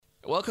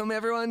Welcome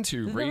everyone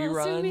to Rerun.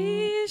 Those who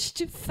wish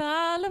to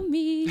follow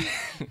me.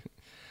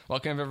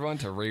 Welcome everyone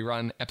to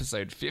Rerun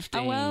episode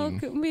 15. I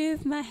welcome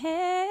with my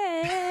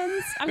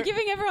hands. I'm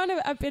giving everyone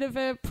a bit of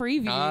a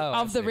preview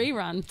of the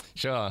rerun.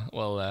 Sure.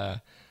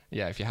 Well,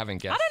 yeah, if you haven't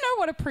guessed. I don't know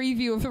what a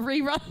preview of a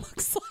rerun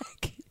looks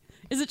like.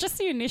 Is it just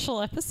the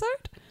initial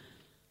episode?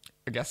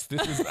 I guess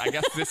this is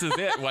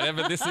it.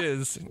 Whatever this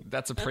is,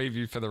 that's a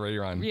preview for the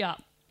rerun. Yeah.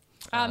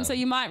 So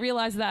you might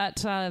realise that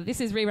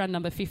this is rerun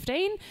number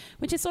 15,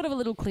 which is sort of a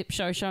little clip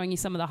show showing you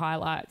some of the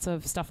highlights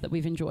of stuff that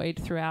we've enjoyed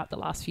throughout the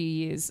last few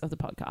years of the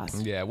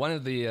podcast. Yeah, one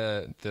of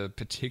the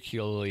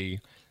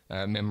particularly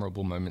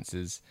memorable moments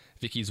is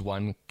Vicky's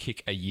one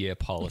kick a year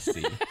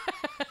policy,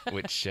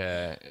 which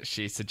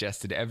she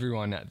suggested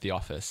everyone at the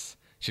office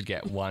should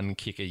get one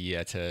kick a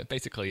year to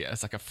basically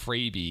as like a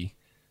freebie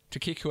to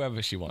kick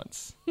whoever she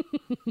wants.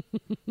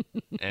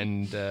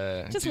 And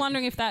just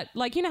wondering if that,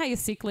 like, you know how your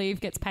sick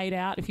leave gets paid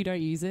out if you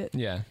don't use it?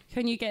 Yeah.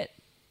 Can you get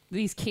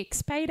these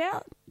kicks paid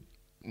out?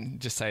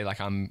 Just say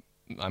like I'm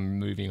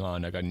moving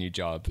on, I got a new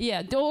job.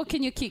 Yeah, or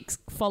can your kicks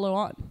follow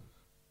on?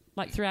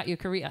 Like throughout your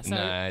career? So,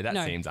 no, that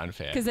seems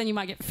unfair. Because then you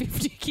might get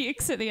 50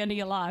 kicks at the end of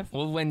your life.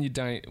 Well, when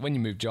you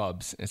move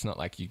jobs, it's not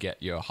like you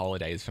get your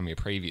holidays from your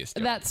previous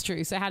job. That's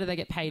true. So how do they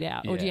get paid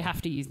out? Or do you Yeah.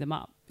 have to use them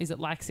up? Is it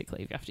like sick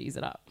leave? You have to use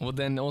it up? Well,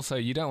 then also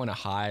you don't want to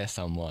hire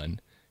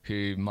someone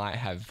who might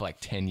have like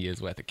 10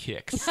 years worth of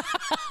kicks.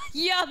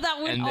 Yeah, that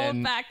would And hold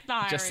then back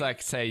hiring. just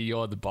like say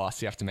you're the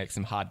boss, you have to make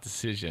some hard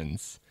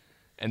decisions.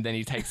 And then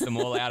he takes them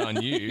all out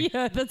on you.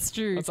 Yeah, that's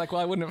true. It's like,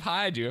 well, I wouldn't have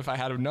hired you if I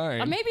had have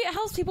known. Or maybe it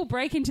helps people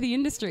break into the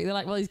industry. They're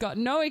like, well, he's got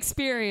no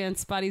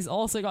experience, but he's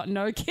also got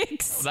no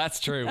kicks. That's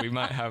true. We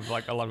might have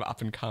like a lot of up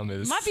and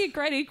comers. Might be a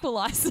great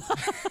equalizer.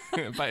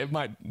 But it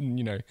might,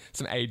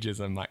 some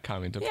ageism might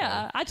come into play.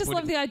 Yeah, I just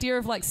love the idea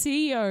of like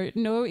CEO,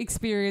 no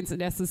experience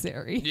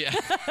necessary. Yeah.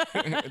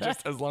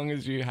 Just as long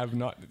as you have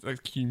not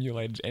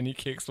accumulated any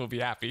kicks, we'll be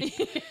happy.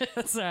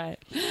 That's right.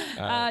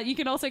 You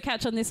can also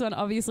catch on this one,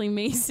 obviously,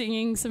 me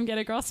singing some Get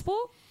a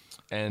Gospel.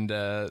 And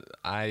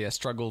I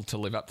struggled to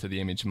live up to the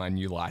image of my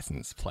new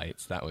license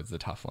plates. That was the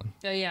tough one.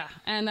 Yeah.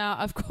 And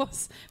of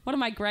course, one of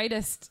my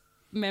greatest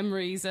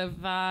memories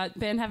of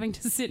Ben having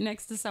to sit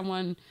next to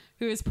someone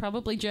who is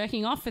probably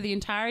jerking off for the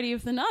entirety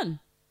of The Nun.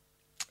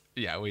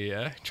 Yeah, we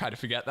try to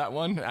forget that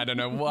one. I don't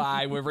know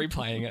why we're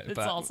replaying it. It's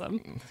but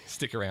awesome.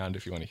 Stick around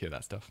if you want to hear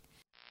that stuff.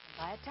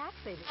 Buy a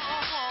taxi.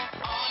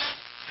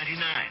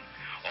 99.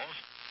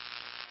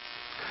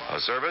 A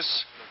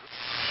service?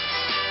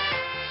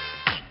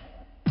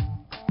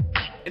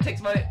 It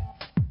takes money.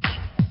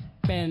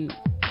 Ben,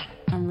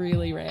 I'm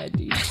really rad,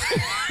 dude.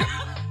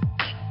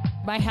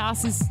 My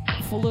house is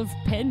full of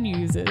pen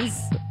users,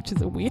 which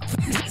is a weird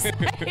thing to say.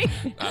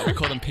 We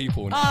call them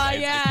people now. Oh,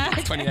 yeah.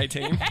 It's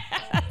 2018.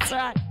 That's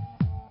right.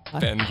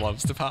 Ben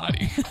loves to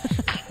party.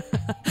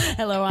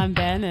 Hello, I'm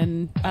Ben,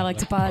 and I like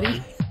to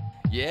party.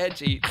 Yeah,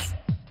 Jeets.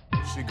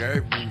 She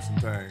gave me some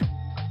things.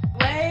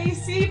 Way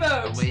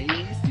Seaboat. Away,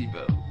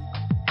 Steve-O.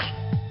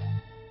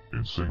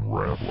 Insane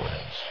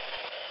Ramblings.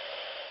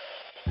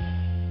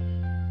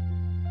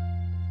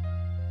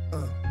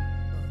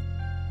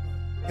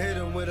 Hit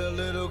him with a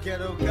little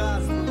ghetto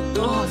gospel.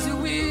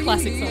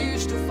 Classic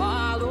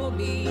song.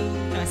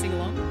 Can I sing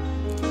along?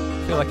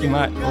 I feel like you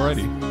might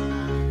already.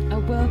 I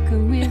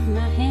welcome with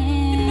my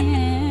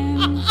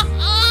hands.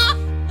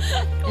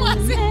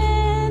 Classic.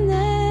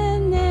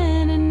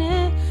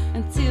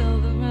 Until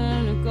the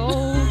run of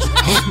gold.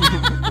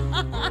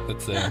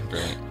 That's a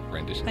brilliant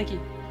rendition. Thank you.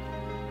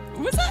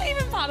 Was that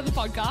even part of the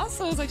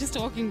podcast, or was I just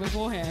talking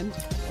beforehand?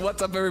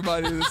 What's up,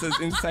 everybody? This is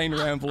Insane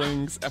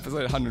Ramblings,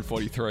 episode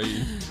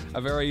 143.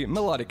 A very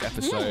melodic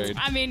episode.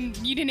 I mean,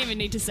 you didn't even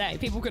need to say.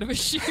 People could have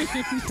assumed.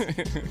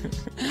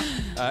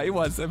 It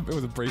was a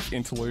brief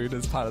interlude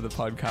as part of the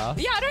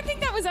podcast. Yeah, I don't think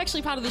that was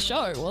actually part of the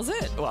show, was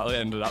it? Well, it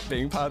ended up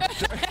being part of the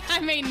show. I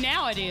mean,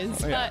 now it is.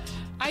 Yeah. But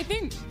I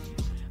think,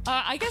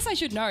 I guess I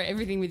should know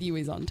everything with you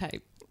is on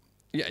tape.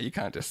 Yeah, you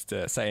can't just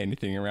say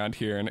anything around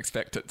here and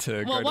expect it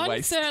to Well, go to one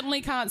waste.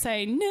 certainly can't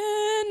say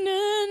na na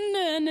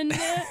na na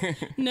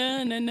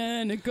na na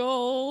na na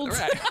gold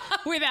Right.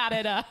 without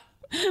it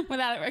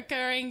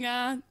occurring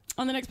on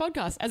the next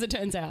podcast. As it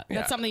turns out, Yeah.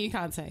 that's something you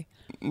can't say.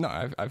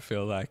 No, I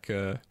feel like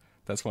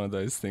that's one of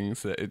those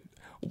things that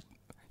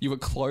you were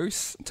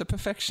close to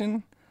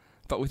perfection,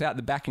 but without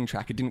the backing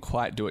track, it didn't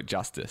quite do it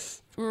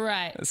justice.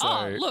 Right.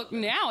 So- Look,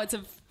 now it's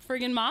a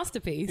friggin'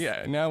 masterpiece.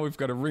 Yeah, now we've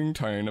got a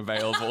ringtone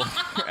available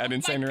at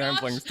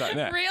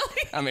insaneramblings.net.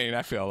 Really? I mean,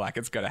 I feel like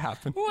it's got to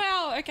happen.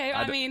 Wow. Okay.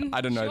 I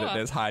don't know sure. that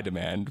there's high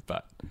demand,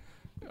 but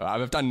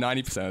I've done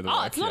 90% of the work.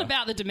 Oh, it's not here.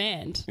 about the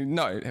demand.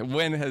 No,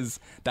 when has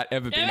that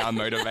ever been our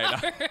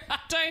motivator? I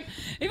don't.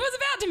 If it was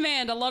about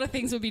demand, a lot of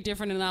things would be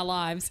different in our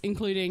lives,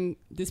 including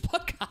this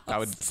podcast. I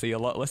would see a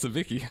lot less of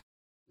Vicky.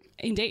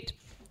 Indeed.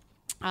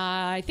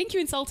 I think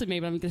you insulted me,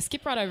 but I'm going to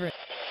skip right over it.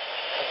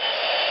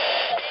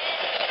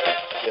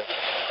 Your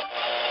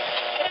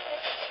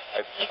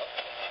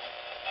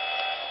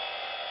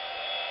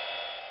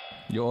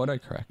Your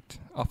autocorrect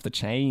off the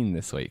chain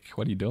this week.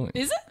 What are you doing?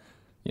 Is it?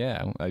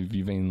 Yeah, have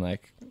you been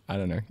like I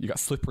don't know. You got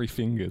slippery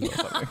fingers or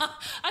something. I've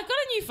got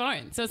a new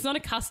phone, so it's not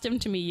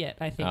accustomed to me yet,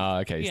 I think. Oh,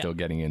 okay. You're still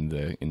getting in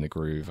the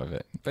groove of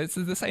it. But it's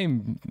the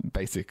same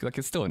basic. Like,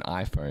 it's still an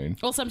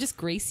iPhone. Also, I'm just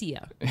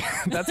greasier.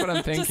 That's what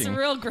I'm thinking. Just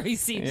real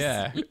greasy.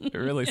 Yeah, it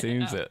really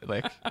seems it.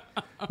 Like,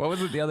 what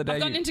was it the other day?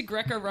 I've gotten into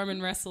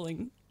Greco-Roman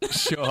wrestling.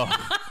 Sure.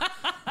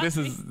 This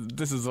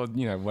is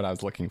what I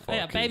was looking for.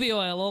 Yeah, baby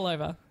oil all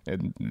over.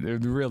 It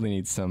really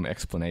needs some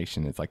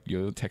explanation. It's like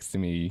you were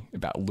texting me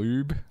about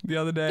lube the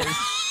other day.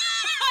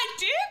 I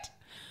did?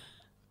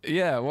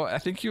 Yeah, well, I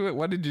think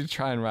what did you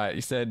try and write?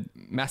 You said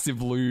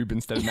massive lube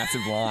instead of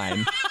massive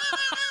line.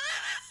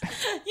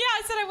 Yeah,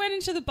 I said I went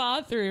into the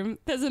bathroom.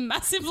 There's a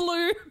massive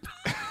lube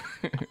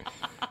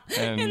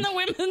in the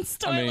women's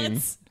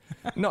toilets.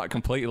 Not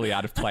completely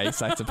out of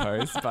place, I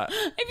suppose, but... If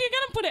you're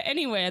going to put it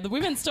anywhere, the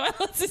women's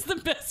toilets is the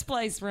best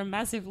place for a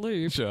massive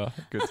lube. Sure,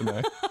 good to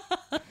know.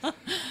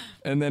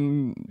 And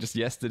then just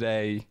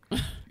yesterday,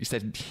 you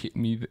said, hit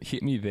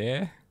me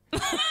there?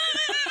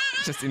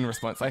 Just in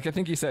response. Like, I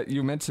think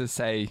you meant to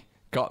say,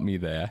 got me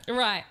there.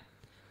 Right.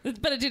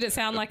 But did it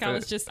sound like I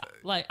was just,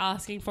 like,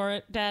 asking for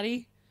it,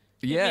 Daddy?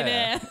 Yeah.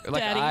 There,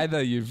 like, Daddy.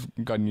 either you've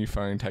got a new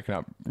phone, taken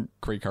up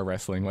Greco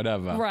wrestling,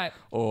 whatever. Right.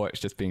 Or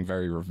it's just being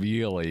very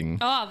revealing.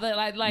 Oh,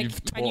 like my new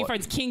taught-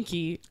 phone's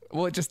kinky.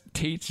 Well, it just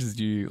teaches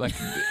you, like,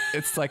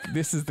 it's like,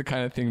 this is the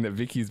kind of thing that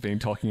Vicky's been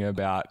talking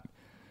about.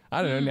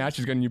 I don't know, now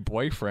she's got a new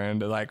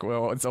boyfriend. Like,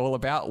 well, it's all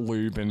about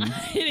lube and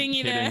Hitting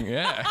you there.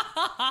 Yeah.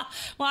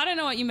 Well, I don't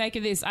know what you make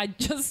of this. I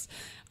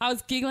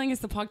was giggling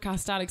as the podcast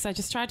started because I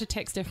just tried to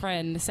text a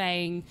friend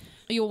saying,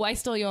 you'll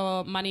waste all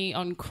your money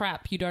on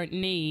crap you don't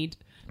need.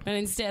 And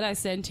instead I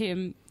sent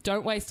him,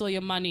 don't waste all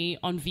your money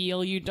on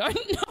veal you don't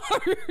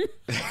know.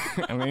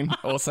 I mean,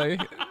 also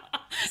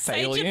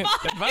salient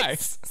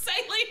advice.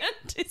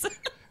 Salient is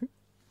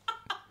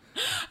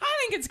I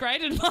think it's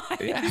great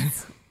advice. Yeah.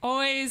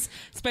 Always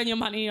spend your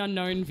money on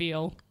known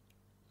veal.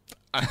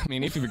 I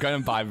mean, if you're going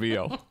to buy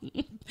veal,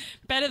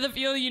 Better the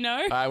veal you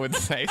know. I would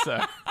say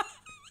so.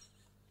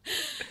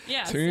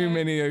 Yeah.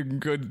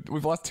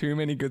 We've lost too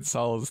many good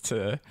souls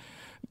to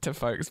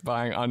folks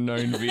buying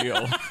unknown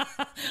veal.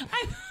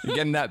 You're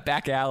getting that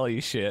back alley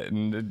shit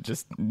and it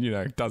just,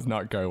 does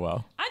not go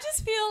well. I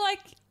just feel like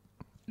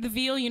the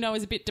veal you know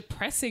is a bit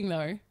depressing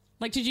though.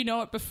 Like, did you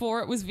know it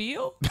before it was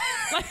veal?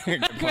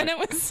 Like when it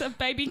was a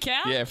baby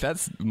cow? Yeah, if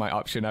that's my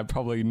option, I'd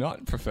probably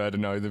not prefer to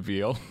know the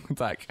veal.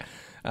 It's like...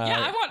 yeah,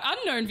 I want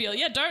unknown veal.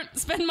 Yeah, don't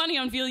spend money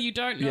on veal you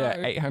don't know.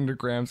 Yeah, 800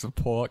 grams of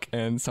pork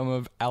and some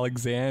of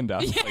Alexander,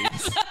 Yeah,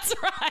 please. that's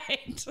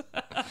right.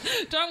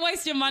 Don't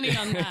waste your money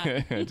on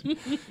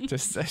that.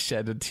 Just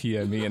shed a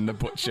tear, me and the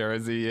butcher,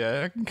 as he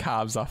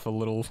carves off a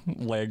little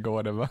leg or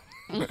whatever.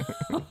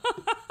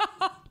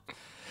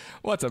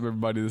 What's up,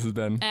 everybody? This is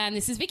Ben. And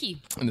this is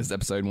Vicky. And this is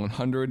episode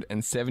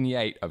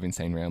 178 of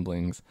Insane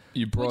Ramblings.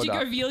 You brought Would you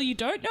up... go veal you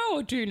don't know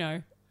or do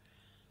know?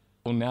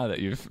 Well, now that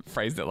you've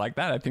phrased it like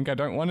that, I think I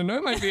don't want to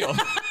know my veal.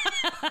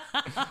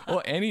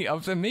 Or any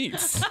of the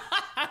meats.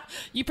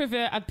 You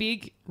prefer a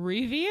big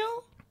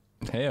reveal?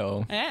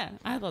 Hell. Yeah,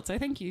 I thought so.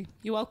 Thank you.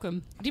 You're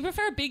welcome. Do you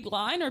prefer a big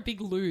line or a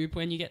big lube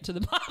when you get to the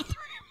bathroom?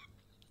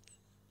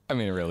 I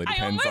mean, it really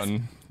depends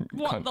on...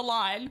 What the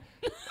line?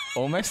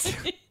 Almost.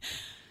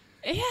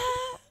 Yeah.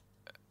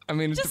 I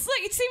mean... Just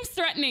like, it seems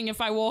threatening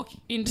if I walk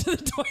into the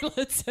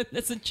toilets and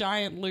there's a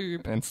giant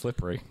lube. And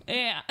slippery.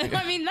 Yeah.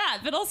 I mean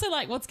that, but also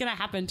like, what's going to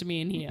happen to me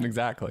in here?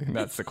 Exactly.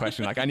 That's the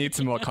question. Like, I need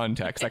some more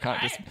context. I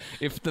can't just...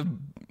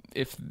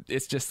 If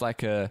it's just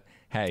like a,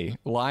 hey,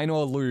 line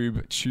or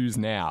lube, choose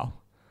now.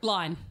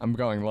 Line. I'm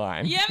going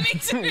line. Yeah, me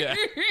too. Yeah.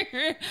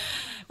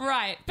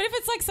 Right. But if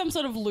it's like some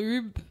sort of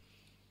lube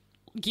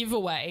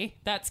giveaway,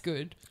 that's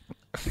good.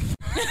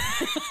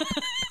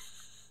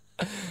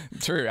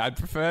 True. I'd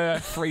prefer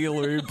free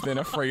lube than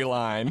a free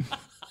line.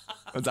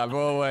 As I've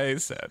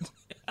always said.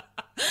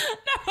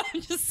 No, I'm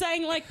just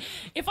saying, like,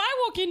 if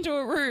I walk into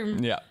a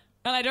room Yeah.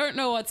 and I don't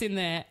know what's in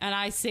there and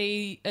I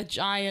see a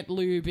giant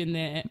lube in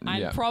there,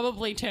 I'm Yeah.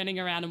 probably turning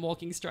around and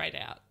walking straight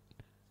out.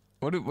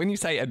 When you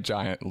say a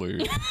giant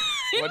lube,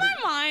 In my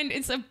mind,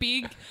 it's a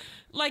big...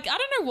 Like, I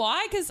don't know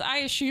why, because I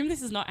assume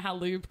this is not how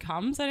lube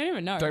comes. I don't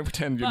even know. don't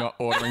pretend you're not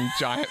ordering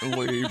giant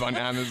lube on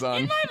Amazon.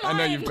 In my I know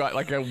mind- you've got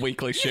like a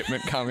weekly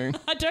shipment coming.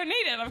 I don't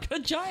need it. I've got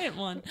a giant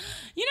one.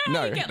 You know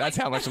how No, you get, that's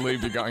like, how much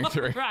lube you're going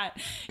through. Right.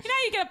 You know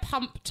how you get a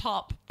pump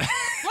top?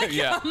 Like,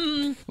 Yeah.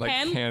 Like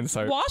hand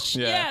soap. wash?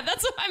 Yeah.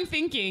 That's what I'm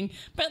thinking.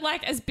 But,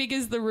 like, as big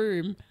as the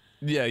room.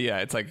 Yeah,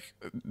 it's like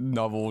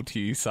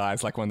novelty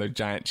size, like one of those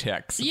giant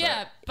checks.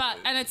 Yeah,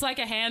 and it's like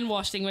a hand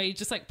wash thing where you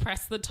just like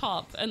press the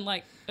top and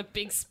like a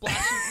big splash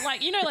of,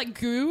 like, you know, like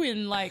goo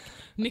in like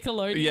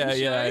Nickelodeon Yeah,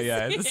 shows.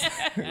 yeah. It's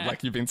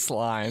like you've been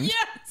slimed.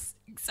 Yes,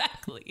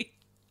 exactly.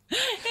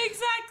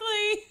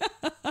 Exactly.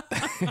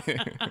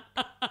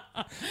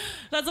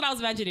 That's what I was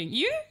imagining.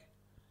 You?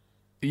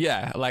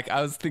 Yeah, like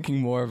I was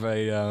thinking more of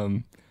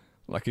a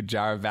like a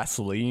jar of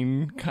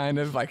Vaseline, kind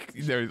of like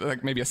there,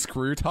 like maybe a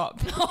screw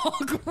top. Oh,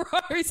 gross.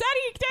 How do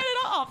you turn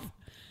it off?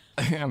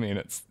 I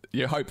mean,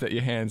 you hope that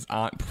your hands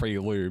aren't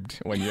pre-lubed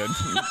when you're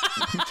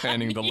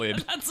turning the lid.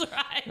 That's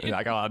right. You're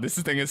like, oh, this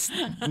thing is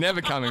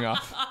never coming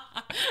off.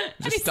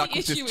 Just is stuck the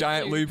with this issue with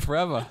giant lube. lube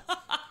forever.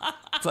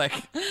 It's like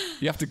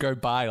you have to go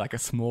buy like a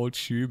small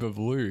tube of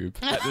lube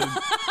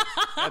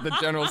at the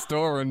general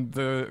store, and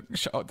the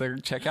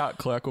checkout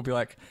clerk will be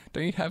like,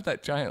 "Don't you have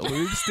that giant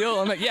lube still?"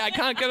 I'm like, "Yeah, I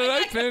can't get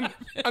it open.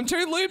 I'm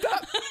too lubed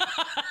up."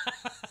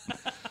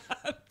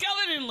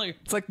 Covered in lube.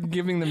 It's like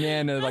giving the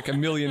man a $1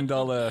 million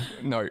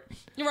note.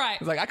 Right.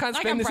 It's like, I can't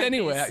spend this break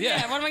anywhere.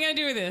 Yeah. What am I going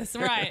to do with this?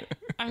 Right.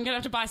 I'm going to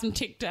have to buy some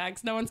Tic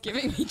Tacs. No one's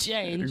giving me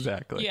change.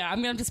 Exactly. Yeah, I'm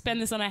going to have to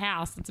spend this on a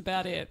house. That's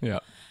about it. Yeah.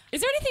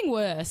 Is there anything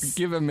worse?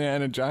 Give a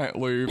man a giant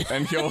lube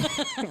and he'll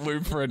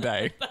lube for a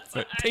day.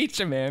 But teach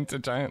a man to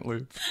giant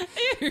lube.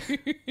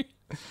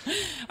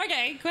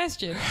 Okay,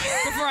 question.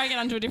 Before I get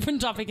onto a different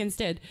topic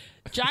instead.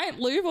 Giant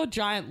lube or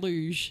giant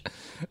luge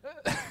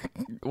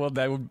Well,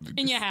 they would.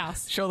 in your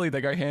house? Surely they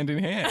go hand in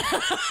hand.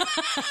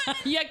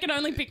 You can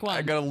only pick one.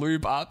 I got to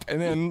lube up and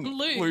then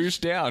Luge.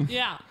 luge down.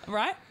 Yeah,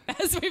 right?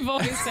 As we've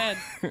always said.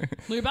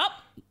 Lube up,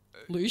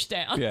 luge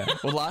down. Yeah.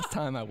 Well, last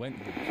time I went.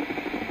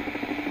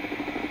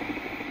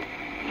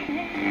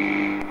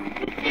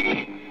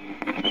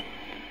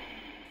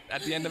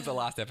 At the end of the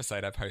last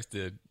episode, I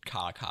posted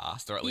car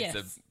cast, or at least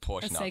Yes, a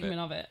portion a segment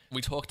of it. of it.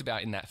 We talked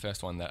about in that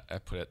first one that I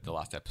put at the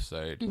last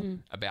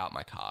episode about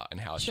my car and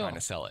how I was Sure. trying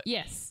to sell it.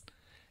 Yes.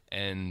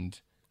 And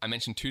I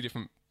mentioned 2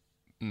 different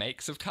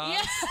makes of cars.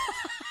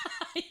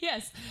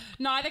 Yes.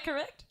 Neither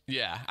correct?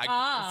 Yeah.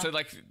 So,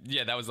 like,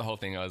 yeah, that was the whole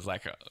thing. I was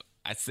like,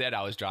 I said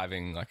I was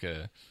driving like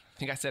I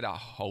think I said a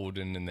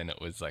Holden, and then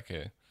it was like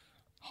a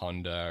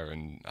Honda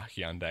and a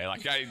Hyundai.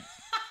 Like,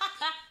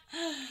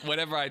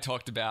 whatever I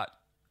talked about,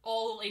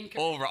 All incorrect.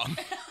 all wrong.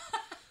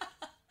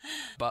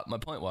 But my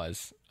point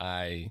was,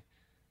 I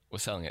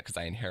was selling it because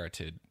I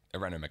inherited a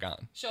Renault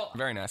Megane. Sure.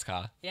 Very nice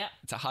car. Yeah.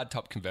 It's a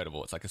hardtop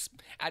convertible. It's like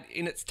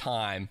in its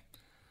time,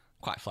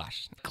 quite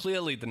flash.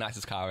 Clearly the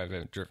nicest car I've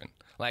ever driven.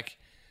 Like,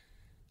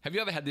 have you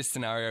ever had this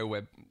scenario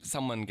where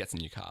someone gets a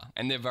new car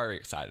and they're very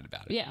excited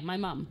about it? Yeah, my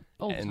mum.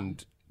 All the time.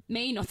 And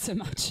Me, not so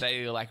much.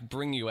 they like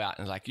bring you out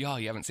and like, yo,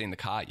 you haven't seen the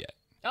car yet.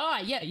 Oh,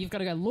 yeah, you've got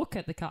to go look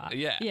at the car.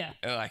 Yeah. Yeah.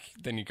 And like,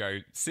 then you go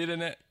sit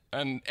in it.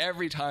 And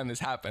every time this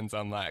happens,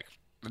 I'm like,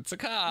 it's a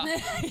car.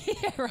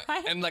 Yeah,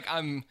 right? And like,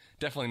 I'm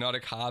definitely not a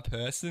car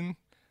person,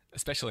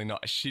 especially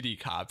not a shitty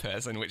car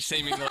person, which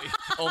seemingly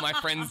all my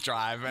friends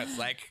drive. It's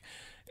like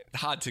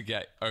hard to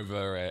get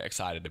over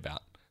excited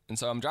about. And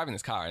so I'm driving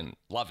this car and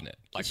loving it.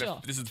 Like, Sure.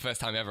 this is the first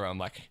time ever I'm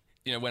like,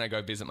 when I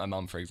go visit my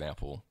mum, for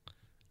example,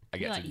 I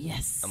get You're to, like,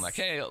 yes. I'm like,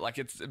 hey, like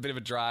it's a bit of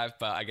a drive,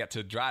 but I get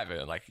to drive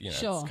it. Like,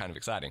 Sure. it's kind of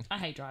exciting. I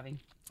hate driving.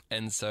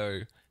 And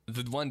so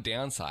the one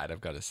downside I've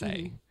got to say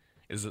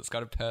Mm-hmm. is it's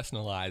got a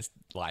personalized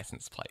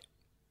license plate.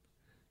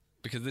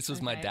 Because this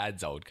was my Okay.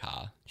 dad's old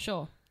car.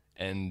 Sure.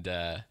 And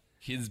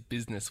his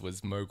business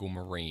was Mogul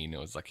Marine. It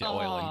was like an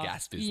oil and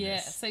gas business. Yeah,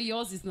 so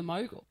yours is the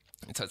mogul.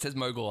 And so it says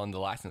Mogul on the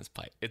license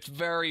plate. It's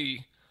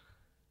very...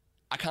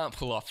 I can't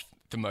pull off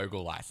the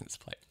Mogul license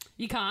plate.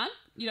 You can't?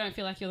 You don't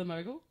feel like you're the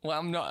mogul? Well,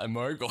 I'm not a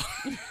mogul.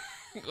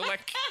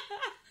 Like,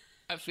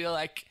 I feel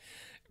like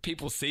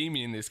people see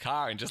me in this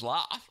car and just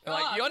laugh. They're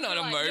like, Oh, you're not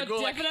a like, mogul.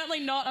 You're Like, definitely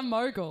not a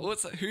mogul.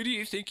 who do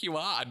you think you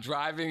are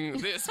driving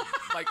this?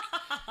 Like,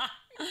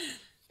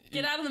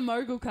 Get out of the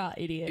mogul car,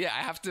 idiot. yeah,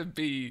 I have to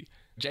be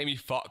Jamie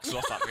Foxx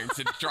or something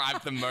to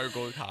drive the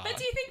mogul car. But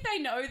do you think they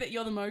know that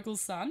you're the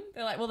mogul's son?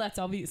 They're like, well, that's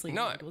obviously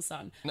No. the mogul's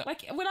son. No.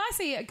 Like, when I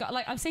see a guy,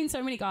 like, I've seen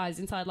so many guys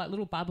inside, like,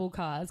 little bubble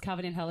cars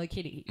covered in Hello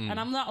Kitty. Mm. And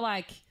I'm not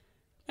like,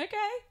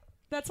 okay,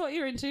 that's what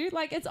you're into.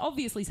 Like, it's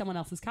obviously someone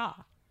else's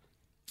car.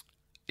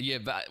 Yeah,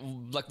 but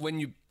like when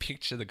you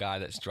picture the guy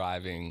that's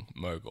driving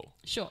mogul,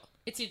 Sure.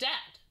 It's your dad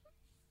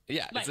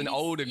yeah, Like, it's an he's-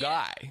 older yeah.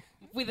 guy.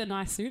 with a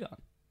nice suit on.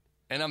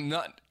 And I'm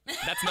not,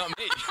 that's not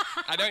me.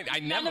 I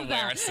never of wear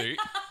that. a suit.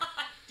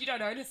 You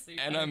don't own a suit.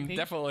 And I don't I'm think.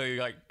 definitely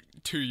like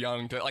too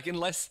young to, like,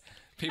 unless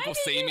people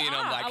Maybe see you me and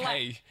I'm are. like, Like,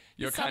 hey,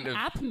 you're some kind of,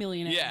 app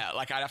millionaire. yeah,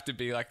 like I'd have to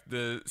be like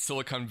the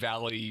Silicon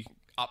Valley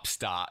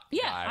upstart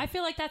Yeah, guy. I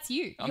feel like that's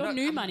you. I'm You're not-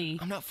 new I'm- money.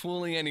 I'm not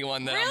fooling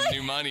anyone that Really? I'm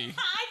new money.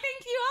 I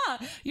think you are.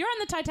 You're on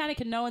the Titanic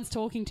and no one's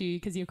talking to you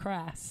because you're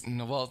crass.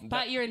 No, well,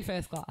 But you're in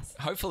first class.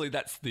 hopefully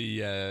that's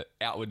the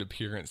outward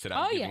appearance that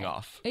I'm Oh, giving yeah.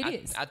 off. It at,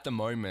 is. At the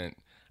moment,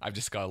 I've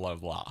just got a lot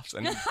of laughs.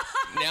 And You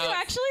now,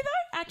 actually,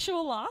 though?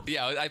 Actual laugh?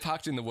 yeah, I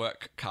parked in the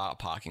work car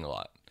parking a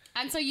lot.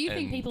 And so you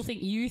think And- people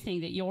think you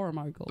think that you're a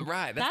mogul.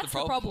 Right, that's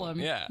the problem.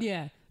 Yeah.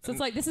 Yeah. So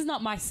it's like, this is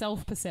not my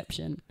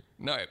self-perception.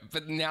 No,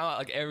 but now,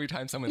 like, every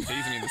time someone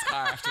sees me in this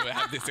car, I have to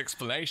have this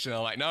explanation.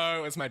 I'm like,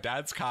 no, it's my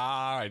dad's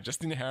car. I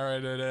just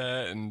inherited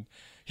it, and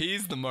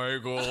he's the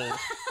mogul.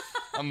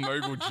 I'm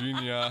Mogul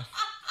Junior.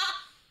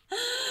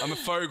 I'm a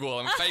fogul.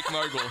 I'm a fake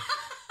mogul.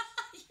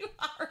 You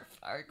are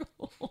a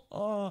mogul.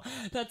 Oh,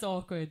 that's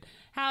awkward.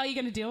 How are you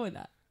going to deal with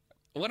that?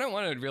 Well, I don't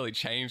want to really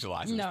change the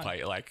license No.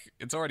 plate. Like,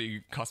 it's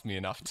already cost me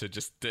enough to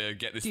just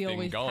get this Deal thing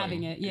with going.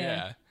 having it,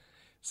 yeah.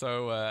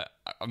 So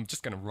I'm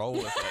just going to roll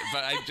with it.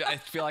 But I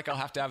feel like I'll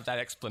have to have that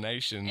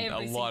explanation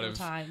Every a lot single of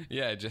time.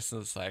 Yeah, just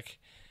it's like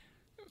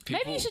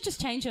Maybe you should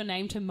just change your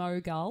name to Mo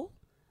Gull.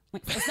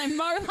 Like first name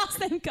Mo, last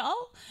name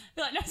Gull.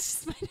 Be like, no,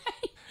 it's just my name.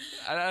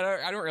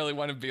 I don't really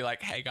want to be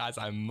like, hey guys,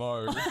 I'm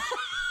Mo.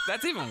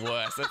 That's even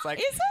worse. It's like,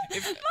 Is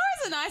it?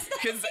 Mo's a nice name.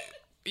 because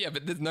yeah,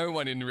 but there's no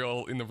one in the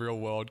real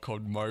world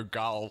called Mo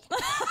Gull.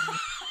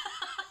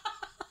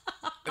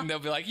 And they'll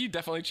be like, you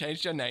definitely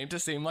changed your name to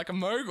seem like a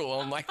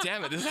mogul. I'm like,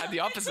 damn it, this had the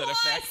opposite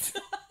effect.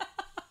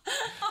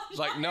 It's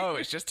like, no,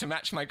 it's just to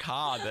match my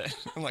car.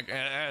 I'm like,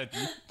 Damn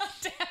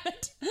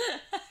it.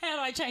 How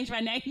do I change my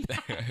name?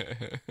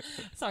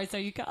 Sorry, so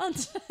you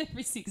can't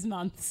every 6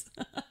 months.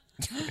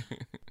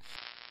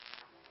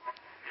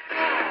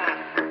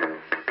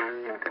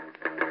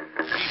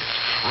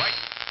 Right.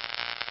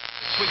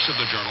 6 weeks of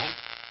the journal.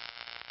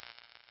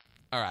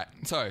 All right,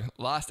 so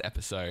last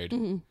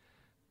episode,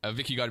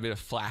 Vicky got a bit of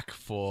flack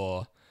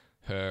for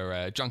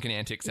her drunken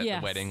antics at the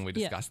Yes, wedding. We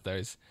discussed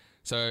those.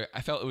 So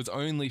I felt it was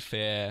only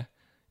fair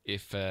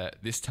if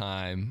this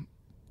time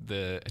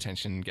the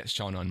attention gets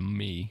shown on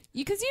me.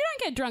 Because you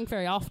don't get drunk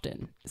very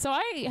often. So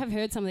I have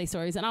heard some of these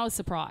stories and I was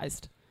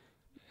surprised.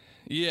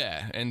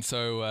 Yeah, and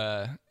so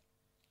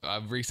I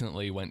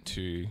recently went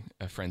to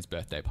a friend's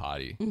birthday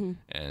party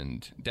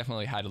and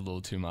definitely had a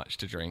little too much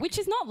to drink. Which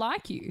is not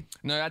like you.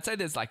 No, I'd say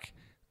there's like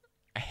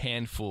a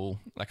handful,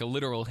 like a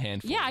literal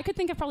handful. Yeah, I could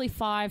think of probably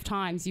 5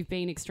 times you've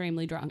been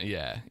extremely drunk.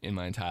 Yeah, in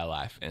my entire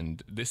life,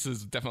 and this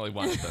is definitely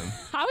one of them.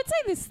 I would say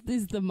this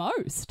is the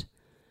most.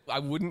 I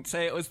wouldn't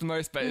say it was the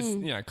most, but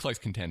it's, close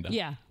contender.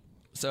 Yeah.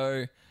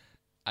 So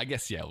I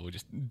guess, yeah, we'll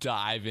just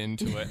dive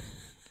into it.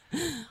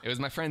 It was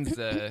my friend's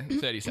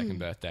 32nd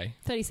birthday.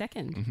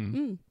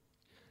 32nd.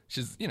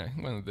 She's,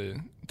 one of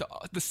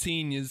the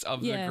seniors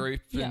of the group.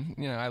 And,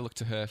 I look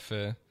to her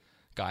for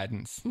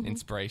guidance,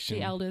 inspiration.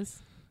 The elders.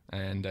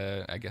 And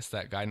I guess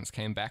that guidance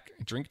came back,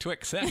 drink to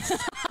excess.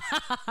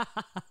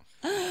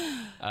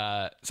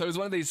 So it was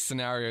one of these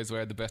scenarios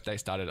where the birthday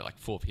started at like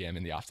 4 p.m.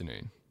 in the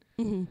afternoon.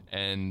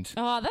 And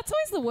Oh, that's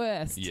always the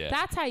worst. Yeah.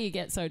 That's how you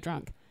get so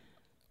drunk.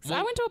 So I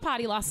Well- went to a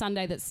party last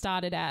Sunday that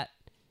started at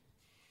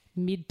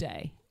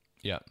midday.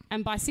 yeah.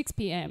 And by 6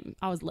 p.m,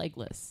 I was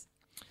legless.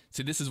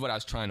 So this is what I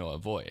was trying to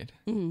avoid.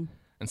 And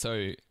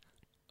so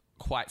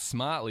quite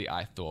smartly,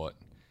 I thought,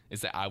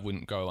 is that I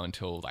wouldn't go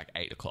until like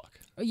 8 o'clock.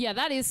 Yeah,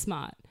 that is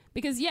smart.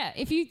 Because, yeah,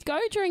 if you go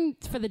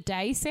for the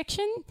day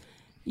section,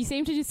 you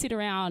seem to just sit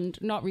around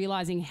not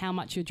realizing how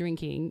much you're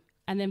drinking.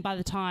 And then by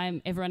the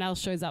time everyone else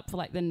shows up for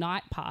like the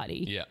night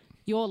party, Yeah.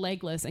 you're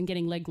legless and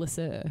getting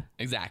leglesser.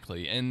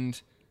 Exactly. And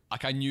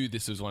like I knew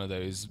this was one of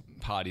those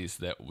parties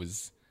that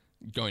was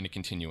going to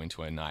continue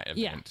into a night event.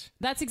 Yeah,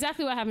 that's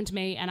exactly what happened to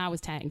me, and I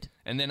was tanked.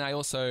 And then I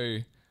also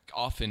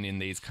often in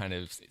these kind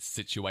of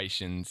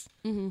situations,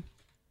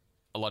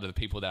 a lot of the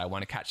people that I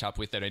want to catch up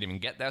with, they don't even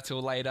get there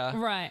till later.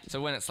 Right. So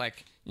when it's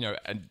like,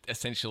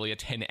 essentially a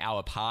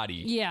 10-hour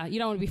party. Yeah, you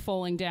don't want to be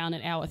falling down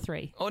at hour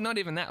 3. Or not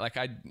even that. Like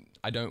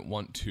I don't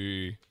want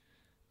to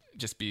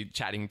just be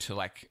chatting to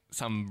like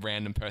some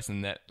random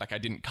person that like I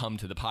didn't come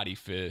to the party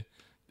for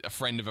a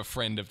friend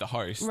of the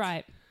host.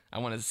 Right. I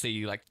want to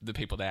see like the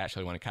people that I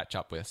actually want to catch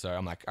up with. So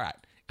I'm like, all right,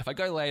 if I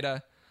go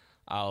later,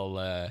 I'll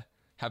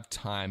have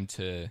time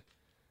to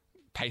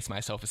pace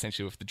myself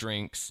essentially with the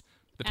drinks.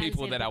 The And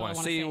people see that the I people want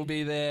to see will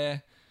be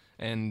there,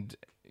 and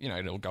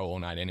it'll go all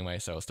night anyway,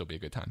 so it'll still be a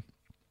good time.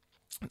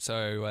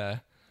 So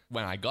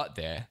when I got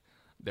there,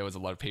 there was a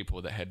lot of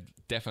people that had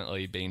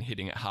definitely been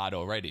hitting it hard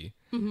already,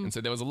 and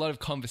so there was a lot of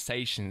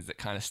conversations that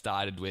kind of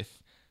started with,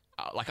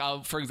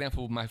 for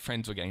example, my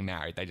friends were getting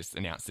married. They just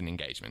announced an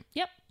engagement.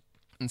 Yep.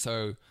 And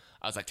so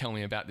I was like, tell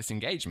me about this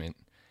engagement.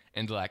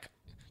 And like,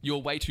 you're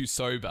way too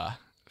sober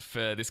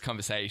for this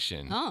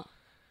conversation. Oh.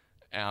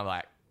 And I'm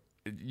like,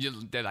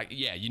 they're like,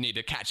 yeah, you need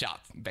to catch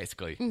up,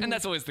 basically. And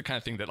that's always the kind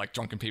of thing that like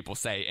drunken people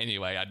say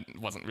anyway.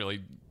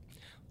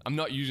 I'm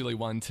not usually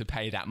one to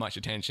pay that much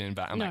attention,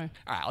 but I'm No. like,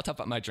 all right, I'll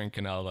top up my drink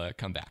and I'll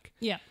come back.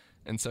 Yeah.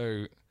 And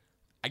so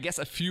I guess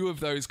a few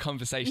of those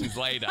conversations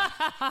later,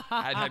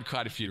 I'd had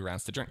quite a few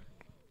rounds to drink.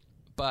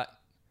 But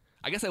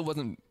I guess I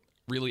wasn't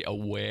really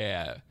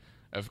aware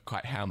of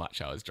quite how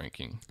much I was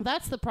drinking.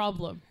 That's the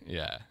problem.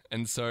 Yeah.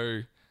 And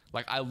so,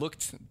 like, I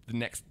looked the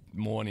next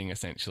morning,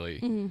 essentially,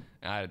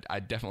 and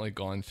I'd definitely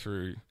gone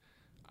through,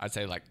 I'd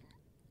say, like,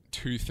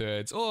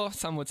 2/3, or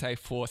some would say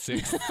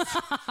 4/6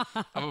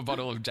 of a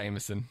bottle of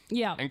Jameson.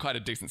 Yeah. And quite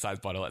a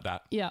decent-sized bottle at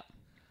that. Yeah.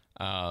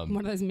 One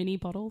of those mini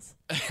bottles.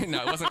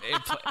 No, it wasn't.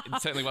 It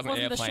certainly wasn't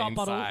Wasn't the shot airplane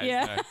bottle, size.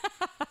 yeah.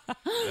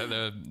 No.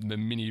 The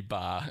mini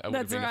bar. It would have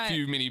That's been right. a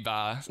few mini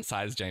bar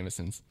sized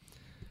Jamesons.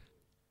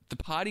 The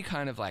party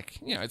kind of like,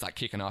 it's like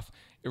kicking off.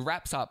 It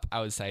wraps up,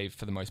 I would say,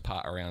 for the most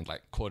part, around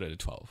like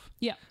 11:45.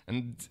 Yeah.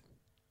 And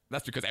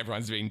that's because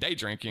everyone's been day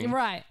drinking.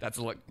 Right. That's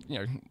like,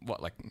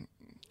 like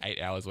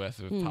 8 hours worth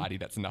of party.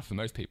 That's enough for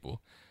most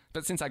people.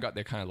 But since I got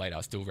there kind of late, I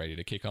was still ready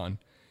to kick on.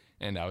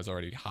 And I was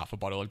already half a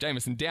bottle of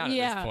Jameson down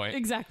at this point. Yeah,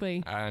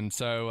 exactly. And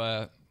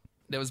so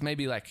there was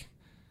maybe like,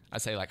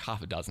 I'd say like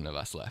half a dozen of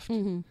us left.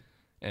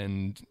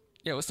 And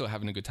yeah, we're still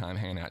having a good time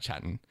hanging out,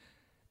 chatting.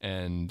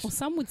 And Well,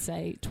 some would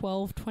say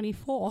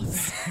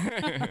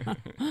 12/24.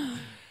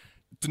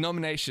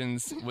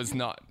 denominations was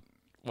not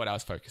what I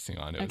was focusing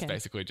on. It was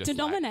basically just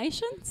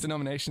denominations?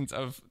 Denominations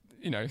of,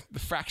 the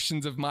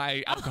fractions of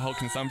my alcohol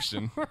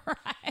consumption.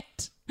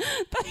 Right.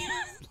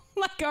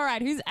 Like, all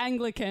right, who's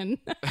Anglican?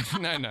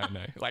 No.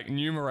 Like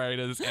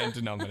numerators and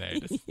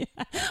denominators. Yeah.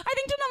 I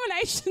think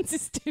denominations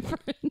is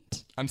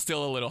different. I'm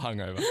still a little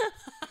hungover.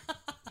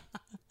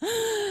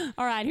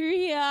 All right, who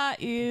here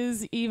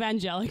is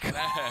evangelical?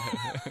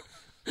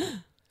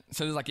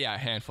 So there's a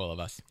handful of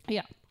us.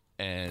 Yeah.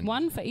 And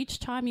one for each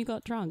time you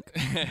got drunk.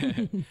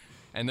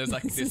 and there's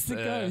This is the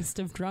ghost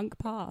of drunk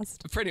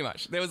past. Pretty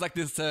much. There was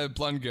this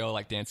blonde girl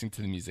dancing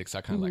to the music, so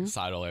I kind of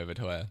sidled over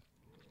to her.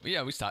 But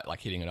yeah, we start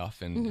hitting it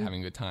off and having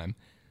a good time.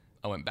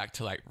 I went back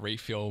to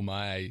refill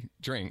my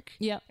drink.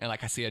 Yeah. And I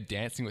see her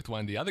dancing with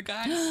one of the other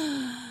guys.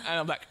 And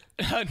I'm like,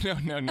 oh,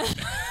 no.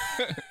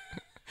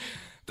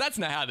 That's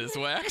not how this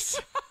works.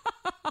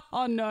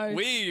 Oh no.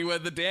 We were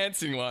the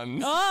dancing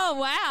ones. Oh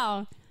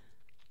wow.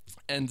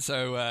 And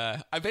so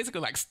I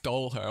basically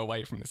stole her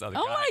away from this other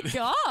guy. Oh my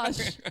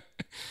gosh.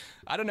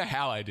 I don't know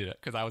how I did it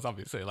because I was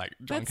obviously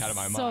drunk That's out of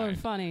my so mind.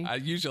 funny. I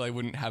usually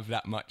wouldn't have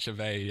that much of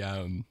a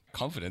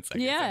confidence, I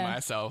guess, Yeah. in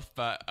myself,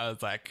 but I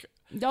was like,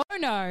 No.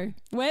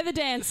 We're the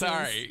dancers.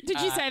 Sorry.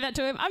 Did you say that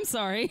to him? I'm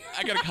sorry.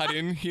 I got to cut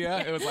in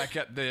here. It was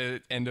at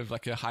the end of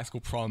a high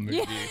school prom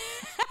movie.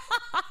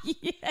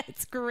 Yeah,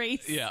 it's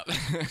Grease. Yeah.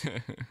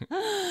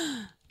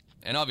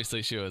 And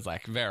obviously she was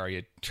very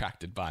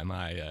attracted by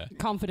my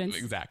Confidence.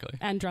 Exactly.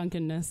 And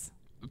drunkenness.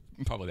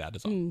 Probably that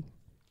as well.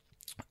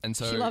 And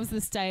so She loves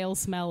the stale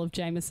smell of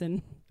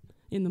Jameson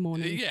in the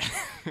morning. Yeah.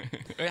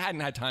 I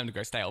hadn't had time to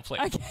go stale,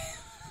 please. Okay.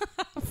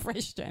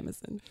 Fresh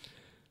Jameson.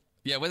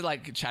 Yeah, we're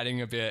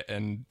chatting a bit,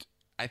 and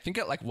I think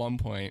at one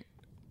point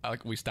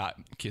we start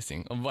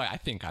kissing. Well, I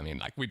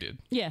mean we did.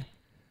 Yeah.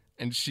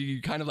 And she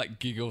kind of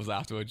giggles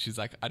afterwards. She's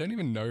like, I don't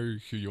even know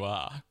who you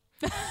are.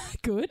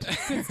 Good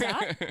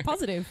start.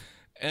 Positive.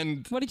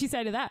 And What did you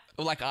say to that?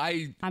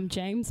 I I'm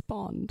James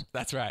Bond.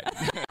 that's right.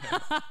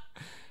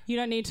 You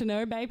don't need to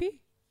know,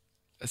 baby?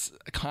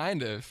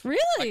 Kind of.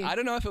 Really? I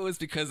don't know if it was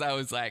because I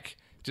was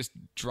just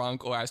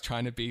drunk or I was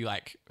trying to be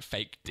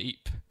fake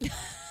deep. Oh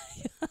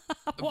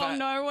But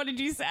no, what did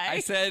you say? I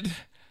said,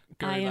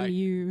 I am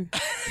you.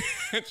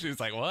 She was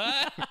like,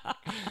 what?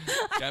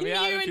 Get me I'm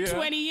out you of in here.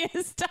 20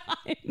 years'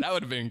 time. That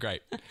would have been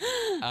great.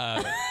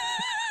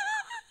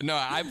 No,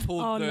 I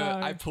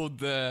pulled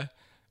the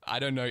I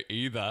don't know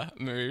either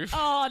move.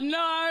 Oh no.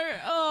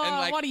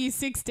 Oh, And, what are you,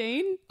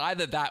 16?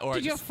 Either that or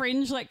Did your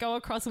fringe go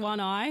across one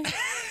eye?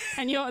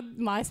 And your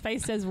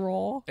MySpace says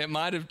raw? it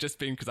might have just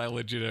been because I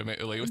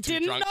legitimately was too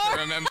Didn't drunk know.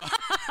 to remember.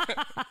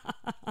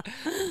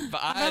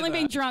 But I've only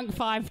been drunk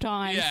 5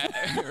 times.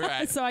 Yeah,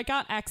 right. So I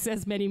can't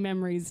access many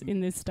memories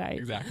in this state.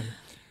 Exactly.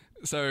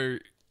 So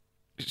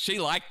she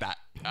liked that.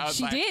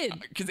 She did.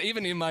 Because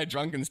even in my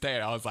drunken state,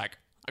 I was like,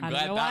 I'm I glad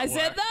don't know that why I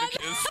said worked that.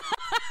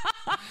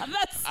 because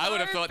That's I would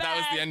have so thought that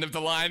was bad. the end of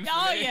the line for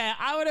Oh me. yeah,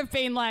 I would have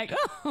been like,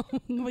 oh,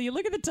 well, you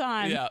look at the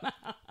time. Yeah.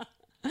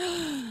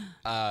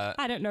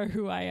 I don't know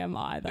who I am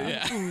either.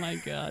 Yeah. Oh my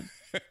god.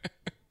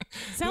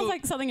 Sounds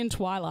like something in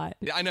Twilight.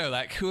 Yeah, I know,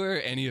 who are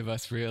any of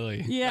us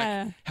really?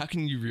 Yeah. How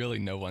can you really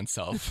know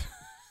oneself?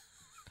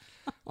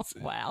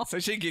 Wow. So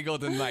she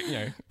giggled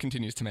and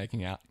continues to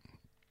making out.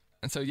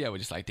 And so yeah, we're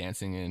just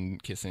dancing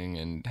and kissing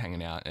and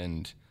hanging out.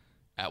 And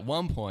at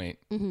one point,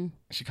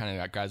 she kind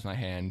of grabs my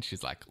hand.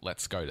 She's like,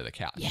 let's go to the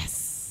couch.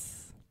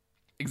 Yes.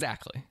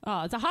 Exactly.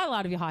 Oh, it's a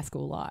highlight of your high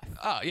school life.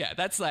 Oh yeah,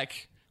 that's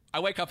I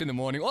wake up in the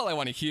morning, all I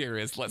want to hear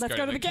is let's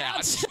go to the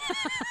couch.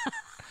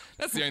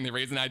 That's the only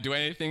reason I do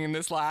anything in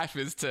this life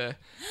is to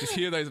just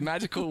hear those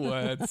magical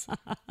words.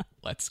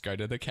 Let's go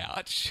to the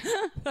couch.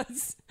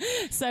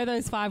 Say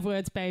those 5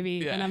 words,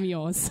 baby, Yeah. and I'm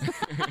yours.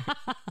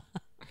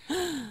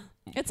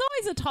 It's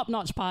always a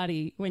top-notch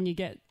party when you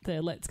get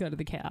the let's go to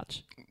the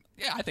couch.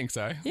 Yeah, I think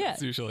so. Yeah.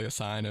 It's usually a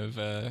sign of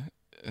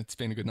it's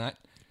been a good night.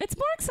 It's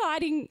more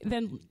exciting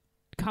than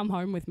come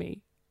home with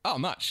me. Oh,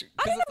 much.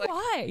 I don't know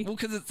why. Well,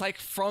 because it's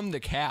from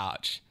the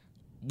couch,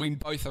 we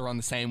both are on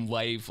the same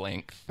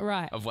wavelength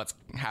Right. of what's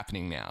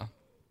happening now.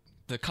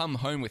 The come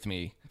home with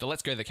me, the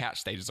let's go to the couch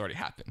stage has already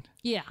happened.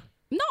 Yeah.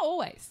 Not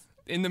always.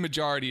 In the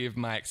majority of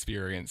my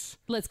experience,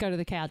 Let's go to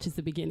the couch is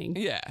the beginning.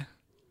 yeah.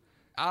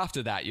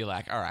 After that, you're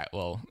like, all right,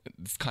 well,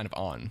 it's kind of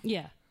on.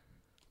 Yeah.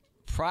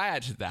 Prior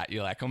to that,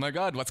 you're like, oh my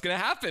God, what's going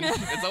to happen?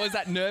 It's always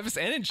that nervous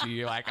energy.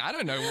 You're like, I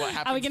don't know what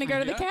happens. Are we going to go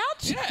to the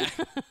couch?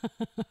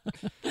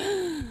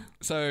 Yeah.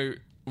 So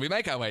we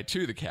make our way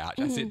to the couch.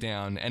 I sit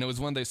down, and it was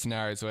one of those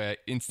scenarios where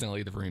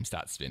instantly the room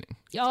starts spinning.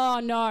 Oh,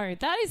 no.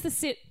 That is the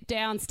sit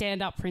down,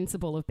 stand up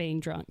principle of being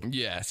drunk.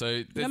 Yeah.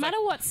 So No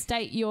matter what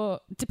state you're,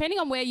 depending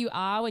on where you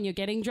are when you're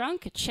getting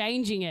drunk,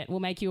 changing it will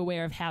make you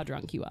aware of how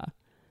drunk you are.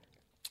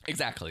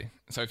 Exactly.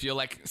 So if you're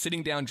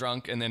sitting down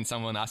drunk and then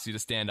someone asks you to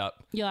stand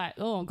up, You're like,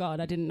 oh,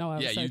 God, I didn't know I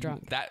was so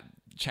drunk. that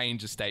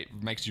change of state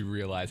makes you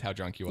realize how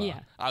drunk you are. Yeah.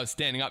 I was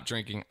standing up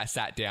drinking. I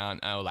sat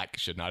down. I was like,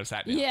 should not have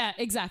sat down. Yeah,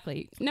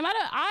 exactly. No matter,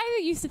 I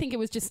used to think it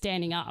was just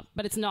standing up,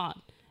 but it's not.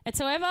 It's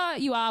however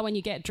you are when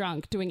you get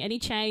drunk, doing any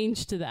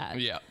change to that.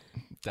 Yeah.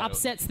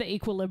 upsets the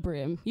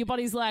equilibrium. Your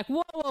body's like,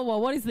 whoa, whoa, whoa,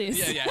 what is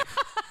this? Yeah.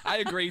 I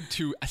agreed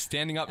to a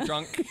standing up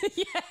drunk.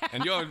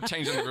 And you're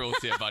changing the rules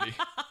here, buddy.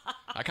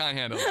 I can't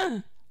handle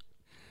it.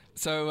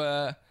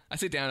 So I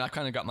sit down, I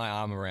kind of got my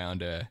arm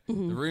around her. The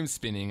room's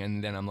spinning,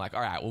 and then I'm like,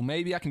 all right, well,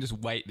 maybe I can just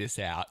wait this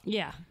out.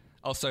 Yeah.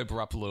 I'll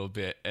sober up a little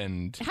bit.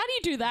 And How do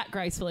you do that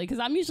gracefully? Because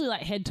I'm usually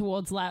like head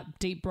towards lap,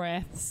 deep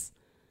breaths.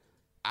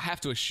 I have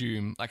to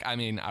assume, like, I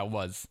mean, I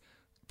was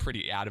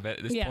pretty out of it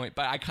at this point,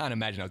 but I can't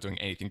imagine I was doing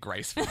anything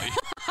gracefully.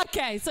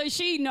 Okay, so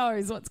she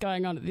knows what's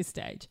going on at this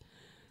stage.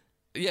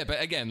 Yeah,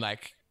 but again,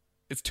 like,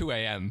 it's 2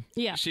 a.m.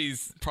 Yeah.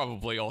 She's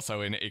probably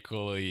also in an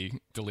equally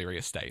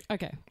delirious state.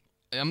 Okay.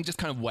 I'm just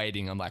kind of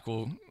waiting. I'm like,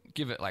 well,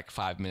 give it like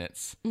 5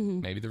 minutes.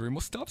 Maybe the room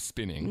will stop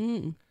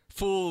spinning.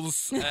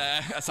 Fool's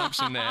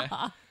assumption there.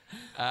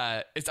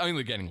 It's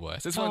only getting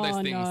worse. It's one of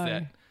those things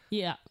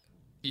that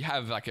you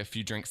have like a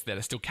few drinks that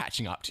are still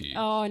catching up to you.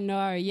 Oh,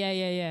 no.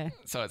 Yeah.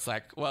 So it's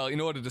like, well,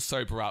 in order to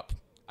sober up,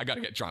 I got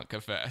to get drunk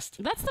at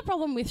first. That's the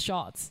problem with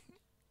shots.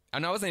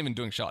 And I wasn't even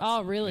doing shots.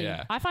 Oh, really?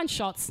 Yeah. I find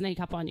shots sneak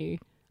up on you.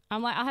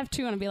 I'm like, I have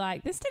 2 and I'll be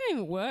like, this didn't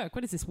even work.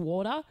 What is this,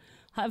 water?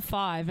 I have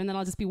 5 and then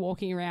I'll just be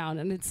walking around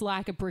and it's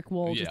like a brick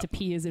wall just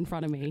appears in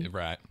front of me.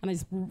 Right. And I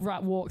just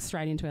walk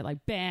straight into it like,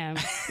 bam.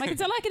 Like it's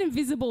like an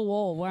invisible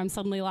wall where I'm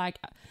suddenly like,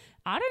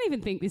 I don't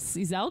even think this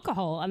is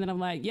alcohol. And then I'm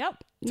like,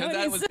 yep. Turns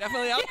out it was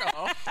definitely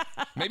alcohol.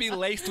 Maybe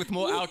laced with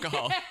more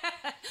alcohol.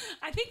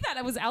 I think that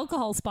it was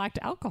alcohol spiked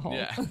alcohol.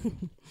 Yeah.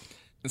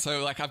 And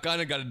so like I've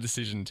kind of got a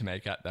decision to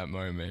make at that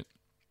moment.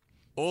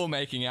 All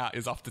making out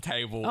is off the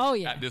table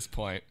at this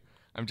point.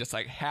 I'm just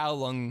like, how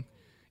long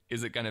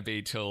is it going to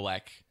be till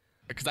like,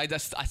 because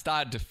I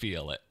started to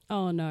feel it.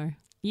 Oh no.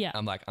 Yeah.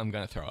 I'm like, I'm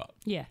going to throw up.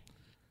 Yeah.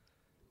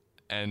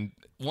 And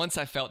once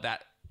I felt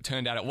that,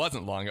 turned out it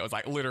wasn't long. It was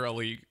like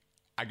literally,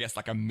 I guess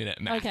like a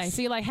minute max. Okay.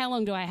 So you're like, how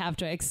long do I have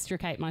to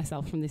extricate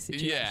myself from this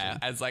situation? Yeah.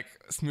 As like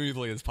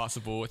smoothly as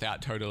possible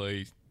without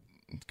totally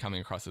coming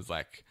across as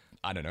like,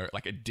 I don't know,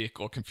 like a dick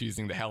or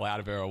confusing the hell out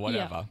of her or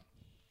whatever.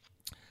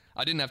 Yeah.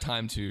 I didn't have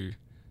time to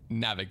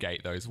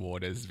navigate those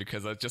waters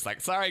because I was just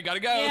like, sorry, gotta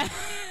go. Yeah.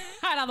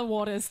 Had other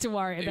waters to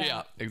worry about.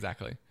 Yeah,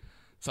 exactly.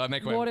 So I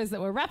make waters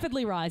that were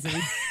rapidly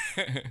rising.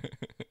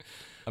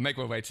 I make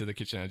my way to the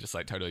kitchen and just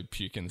like totally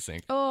puke in the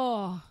sink.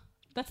 Oh,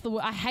 that's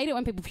I hate it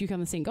when people puke on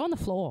the sink. Go on the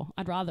floor.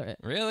 I'd rather it.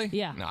 Really?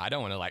 Yeah. No, I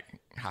don't want to like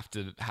have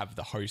to have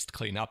the host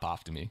clean up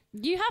after me.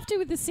 You have to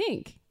with the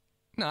sink.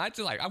 No, I just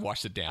like I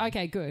washed it down.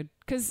 Okay, good.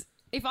 Because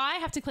if I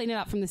have to clean it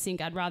up from the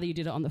sink, I'd rather you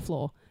did it on the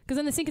floor. Because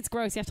in the sink, it's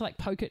gross. You have to like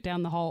poke it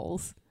down the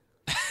holes.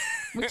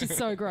 Which is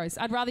so gross.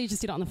 I'd rather you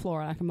just did it on the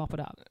floor and I can mop it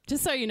up.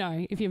 Just so you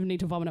know, if you ever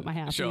need to vomit at my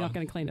house, you're not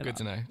going to clean it up. Good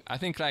to know. I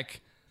think,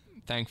 like,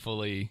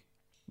 thankfully,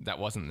 that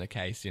wasn't the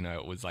case. You know,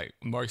 it was, like,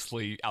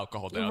 mostly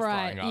alcohol that I was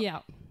throwing up. Yeah.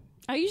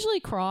 I usually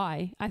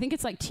cry. I think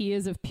it's, like,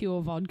 tears of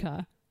pure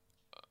vodka.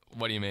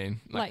 What do you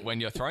mean? Like when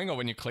you're throwing or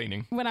when you're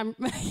cleaning? When I'm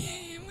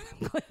cleaning.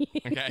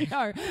 Okay.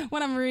 No,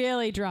 when I'm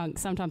really drunk,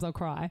 sometimes I'll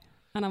cry.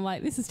 And I'm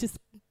like, this is just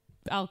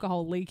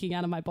alcohol leaking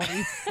out of my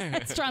body.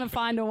 It's trying to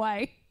find a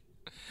way.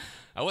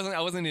 I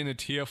wasn't in a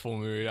tearful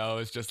mood. I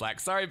was just like,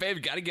 sorry,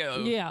 babe, gotta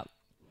go. Yeah.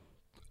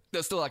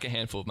 There's still like a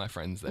handful of my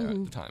friends there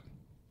at the time.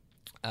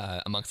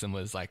 Amongst them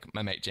was like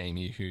my mate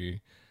Jamie, who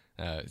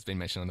has been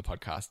mentioned on the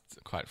podcast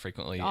quite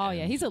frequently. Oh,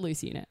 yeah, he's a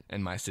loose unit.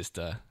 And my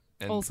sister.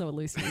 And also a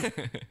loose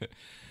unit.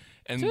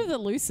 And 2 of the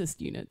loosest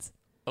units.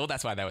 Well,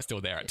 that's why they were still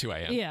there at 2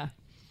 a.m. Yeah.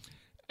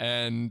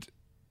 And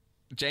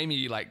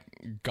Jamie like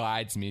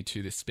guides me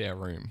to this spare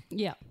room.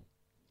 Yeah.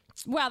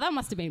 Wow, that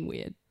must have been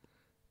weird.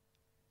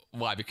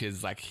 Why?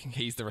 Because like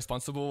he's the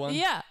responsible one?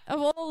 Yeah. Of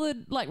all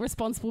the like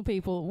responsible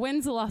people,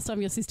 when's the last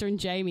time your sister and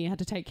Jamie had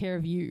to take care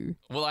of you?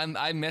 Well, I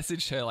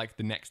messaged her like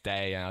the next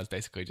day and I was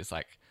basically just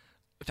like,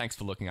 thanks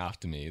for looking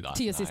after me last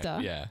To your night. sister?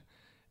 Yeah.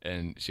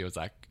 And she was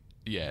like,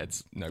 yeah,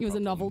 it's no problem. It was a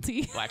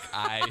novelty. Like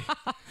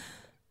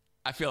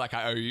I feel like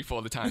I owe you for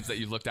all the times that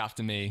you've looked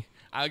after me.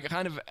 I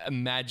kind of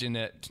imagine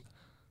it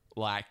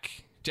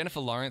like Jennifer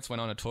Lawrence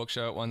went on a talk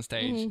show at one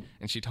stage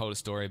and she told a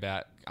story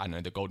about, I don't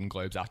know, the Golden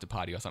Globes after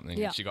party or something.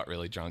 Yeah. And she got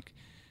really drunk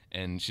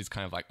and she's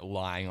kind of like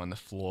lying on the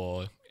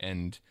floor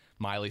and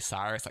Miley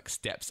Cyrus like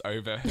steps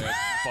over her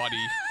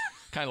body,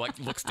 kind of like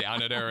looks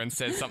down at her and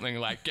says something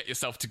like, get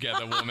yourself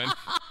together, woman.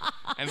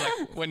 And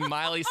like when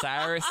Miley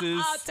Cyrus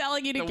is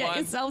telling you to get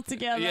yourself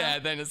together. Yeah,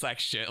 then it's like,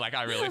 shit, like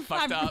I really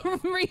fucked up.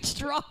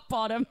 Reached rock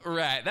bottom.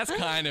 Right, that's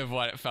kind of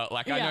what it felt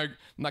like. Yeah. I know,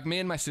 like me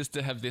and my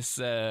sister have this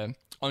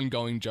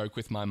ongoing joke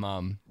with my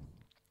mum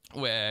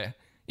where,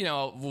 you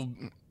know, we'll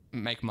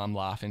make mum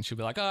laugh and she'll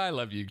be like, oh, I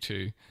love you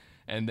too.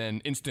 And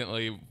then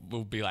instantly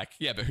we'll be like,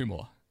 yeah, but who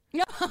more?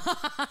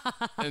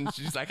 And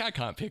she's like, I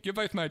can't pick. You're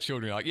both my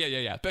children. You're like,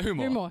 yeah, but who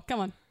more? Who more?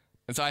 Come on.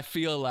 And so I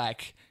feel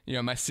like, you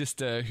know, my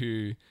sister,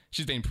 who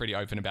she's been pretty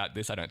open about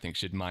this, I don't think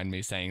she'd mind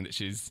me saying that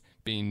she's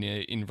been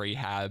in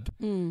rehab.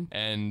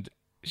 And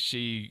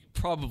she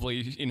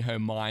probably in her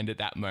mind at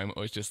that moment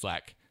was just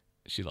like,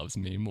 she loves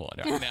me more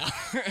right now.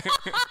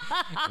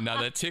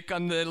 Another tick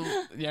on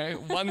the, you know,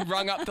 one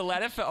rung up the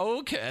ladder for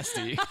old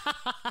Kirsty.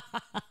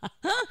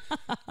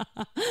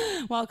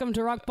 Welcome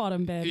to rock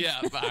bottom, Ben. Yeah,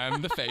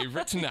 I'm the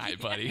favorite tonight,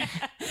 buddy.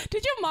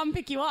 Did your mum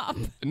pick you up?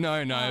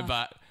 No,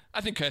 but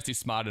I think Kirsty's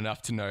smart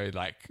enough to know,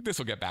 like, this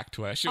will get back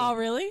to her. Oh,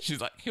 really?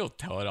 She's like, he'll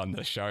tell it on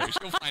the show.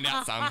 She'll find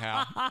out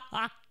somehow.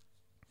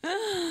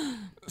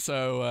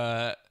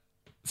 So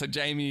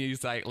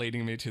Jamie's, like,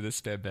 leading me to the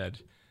spare bed.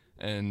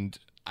 And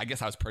I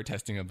guess I was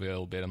protesting a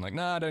little bit. I'm like,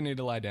 no, I don't need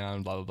to lie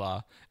down, blah, blah,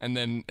 blah. And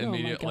then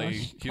immediately... Oh, my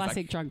gosh.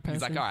 Classic drunk person.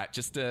 He's like, all right,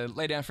 just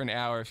lay down for an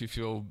hour. If you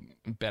feel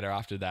better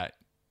after that,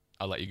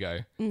 I'll let you go.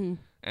 Mm-hmm.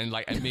 And,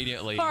 like,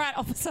 immediately... All right,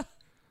 officer.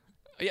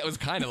 Yeah, it was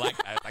kind of like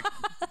that, like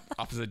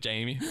Officer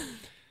Jamie.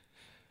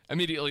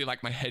 Immediately,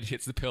 like, my head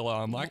hits the pillow.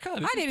 I'm like, oh,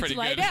 this I is needed pretty to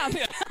lay good.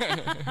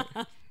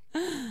 down.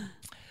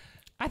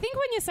 I think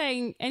when you're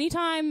saying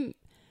anytime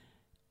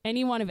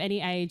anyone of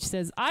any age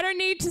says, I don't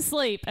need to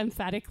sleep,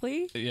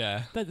 emphatically,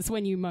 Yeah, that's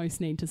when you most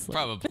need to sleep.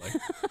 probably.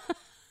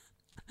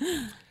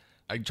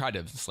 I tried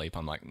to sleep.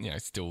 I'm like,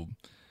 still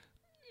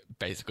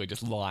basically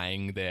just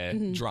lying there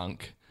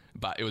drunk.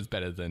 But it was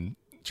better than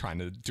trying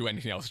to do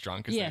anything else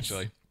drunk,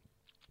 essentially.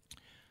 Yes.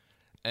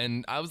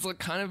 And I was like,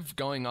 kind of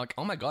going like,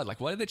 oh my God,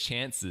 like, what are the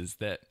chances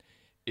that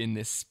in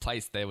this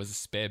place there was a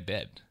spare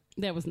bed?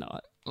 There was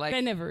not. Like,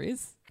 there never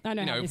is. I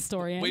know how this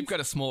story ends. We've got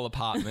a small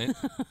apartment.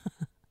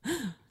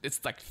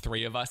 It's like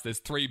 3 of us. There's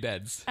 3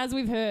 beds. As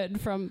we've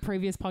heard from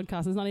previous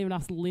podcasts, there's not even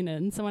enough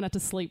linen. Someone had to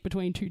sleep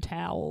between 2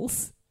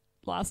 towels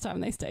last time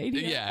they stayed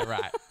here. Yeah,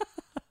 right.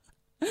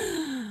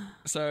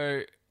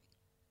 So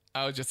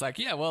I was just like,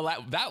 yeah, well,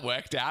 that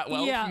worked out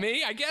well for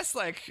me. I guess,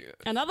 like...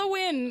 Another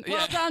win.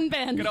 Well done,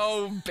 Ben. Good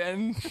old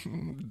Ben.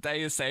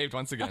 Day is saved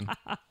once again.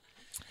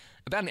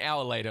 About an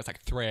hour later, it's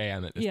like 3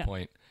 a.m. at this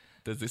point.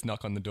 There's this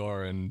knock on the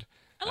door and...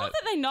 I love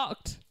that they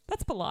knocked.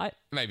 That's polite.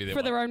 Maybe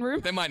for their own room.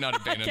 There might not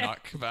have been a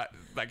knock, but,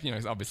 like,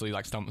 obviously,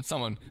 like,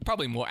 someone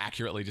probably more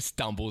accurately just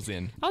stumbles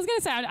in. I was going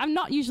to say, I'm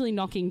not usually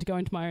knocking to go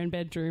into my own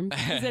bedroom.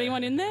 Is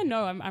anyone in there?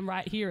 No, I'm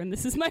right here and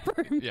this is my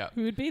room. Yeah.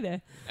 Who would be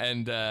there?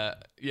 And,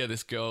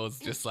 this girl's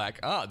just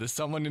like, there's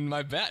someone in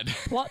my bed.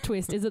 Plot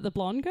twist. Is it the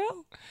blonde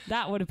girl?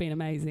 That would have been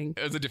amazing.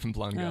 It was a different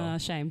blonde girl.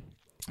 Shame.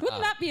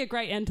 Wouldn't that be a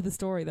great end to the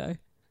story, though?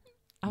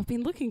 I've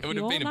been looking for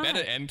you all night. It would have been a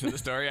better end to the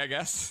story, I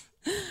guess.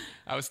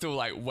 I was still,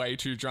 like, way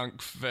too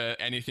drunk for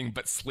anything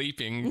but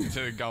sleeping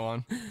to go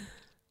on.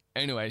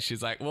 Anyway,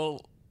 she's like,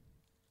 well,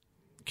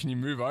 can you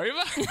move over?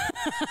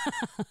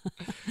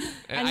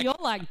 and you're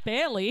like,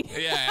 barely.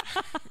 Yeah.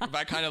 But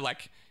I kind of,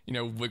 like,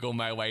 wiggle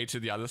my way to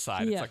the other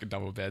side. Yeah. It's like a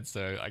double bed,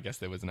 so I guess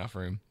there was enough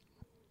room.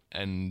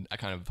 And I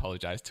kind of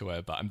apologized to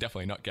her, but I'm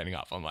definitely not getting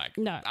up. I'm like,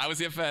 no. I was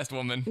here first,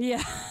 woman.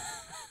 Yeah.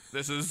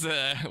 This is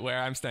where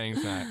I'm staying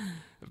tonight.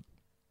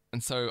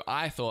 And so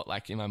I thought,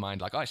 like, in my mind,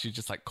 like, she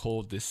just, like,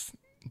 called this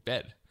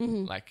bed.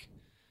 Mm-hmm. Like,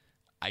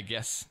 I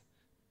guess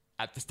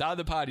at the start of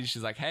the party,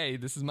 she's like, hey,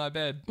 this is my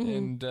bed. Mm-hmm.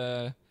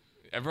 And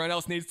everyone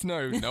else needs to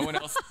know. No one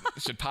else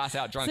should pass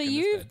out drunk in this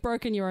bed. So you've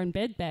broken your own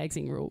bed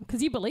bagsing rule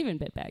because you believe in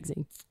bed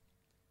bagsing.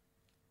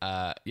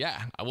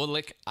 Yeah. Well,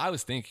 like, I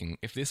was thinking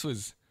if this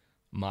was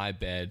my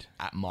bed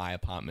at my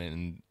apartment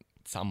and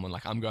someone,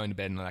 like, I'm going to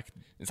bed and, like,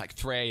 it's like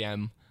 3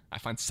 a.m., I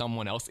find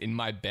someone else in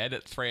my bed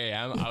at 3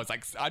 a.m. I was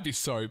like, I'd be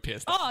so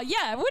pissed. Oh,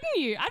 yeah, wouldn't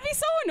you? I'd be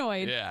so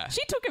annoyed. Yeah. She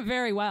took it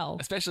very well.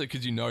 Especially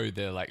because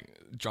they're, like,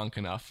 drunk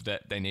enough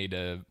that they need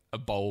a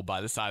bowl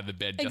by the side of the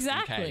bed just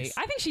in case.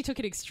 I think she took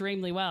it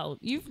extremely well.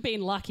 You've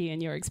been lucky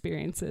in your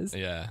experiences.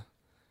 Yeah.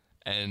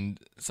 And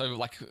so,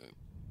 like,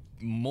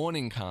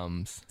 morning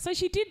comes. So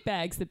she did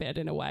bags the bed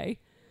in a way.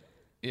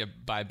 Yeah,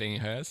 by being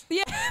hers.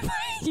 Yeah,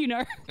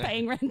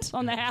 paying rent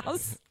on the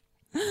house.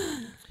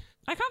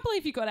 I can't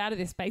believe you got out of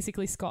this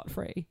basically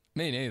scot-free.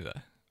 Me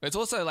neither. It's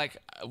also, like,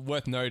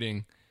 worth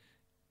noting,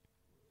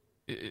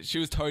 she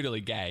was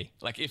totally gay.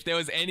 Like, if there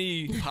was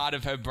any part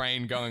of her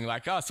brain going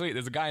like, oh, sweet,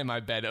 there's a guy in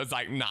my bed, it was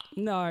like, nah.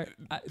 No.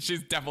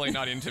 She's definitely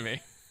not into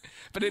me.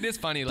 But it is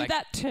funny, like... Did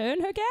that turn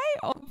her gay?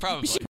 Or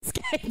probably. She was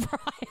gay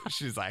prior.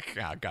 She's like,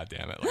 oh, God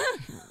damn it.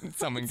 Like,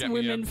 someone get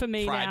me a for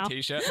me Pride now.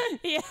 t-shirt.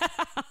 Yeah.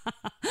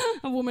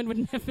 A woman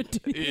would never do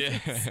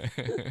this.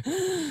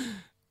 Yeah.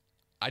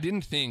 I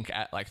didn't think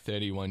at, like,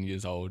 31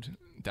 years old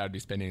that I'd be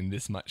spending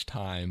this much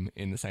time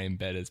in the same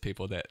bed as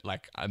people that,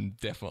 like, I'm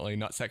definitely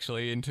not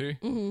sexually into.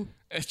 Mm-hmm.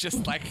 It's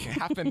just, like,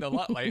 happened a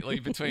lot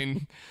lately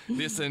between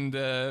this and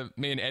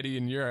me and Eddie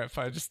in Europe.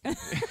 I just...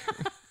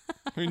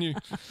 Who knew?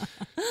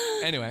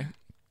 Anyway,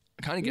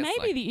 I kind of guess,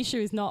 maybe the issue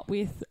is not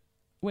with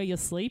where you're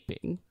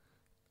sleeping.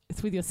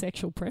 It's with your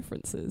sexual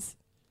preferences.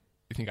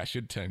 You think I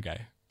should turn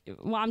gay?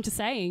 Well, I'm just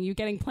saying, you're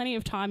getting plenty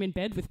of time in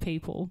bed with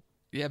people.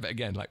 Yeah, but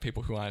again, like,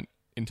 people who aren't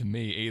into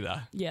me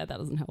either. Yeah, that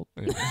doesn't help.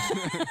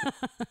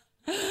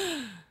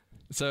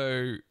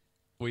 So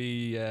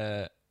we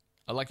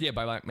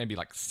by like maybe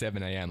like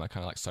 7 a.m. I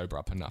kind of like sober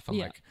up enough. I'm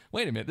like,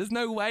 wait a minute, there's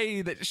no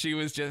way that she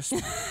was just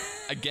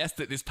a guest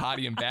at this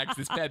party and bagged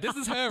this bed. This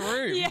is her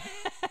room. Yeah.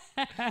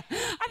 I think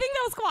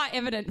that was quite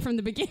evident from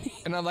the beginning.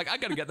 And I'm like, I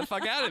gotta get the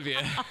fuck out of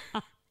here.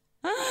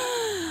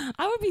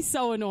 I would be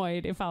so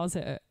annoyed if I was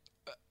her.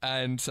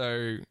 And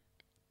so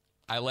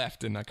I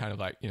left and I kind of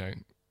like,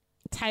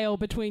 tail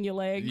between your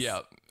legs.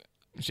 Yeah.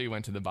 she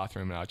went to the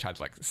bathroom and I tried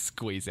to like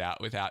squeeze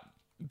out without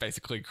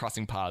basically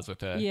crossing paths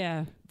with her.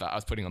 Yeah. But I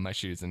was putting on my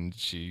shoes and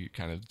she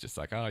kind of just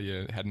like, oh,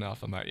 you're heading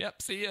off. I'm like,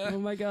 yep, see ya. Oh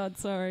my God,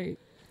 sorry.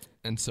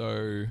 And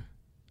so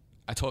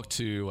I talked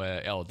to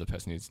Elle, the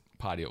person whose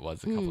party it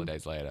was, a couple of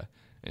days later.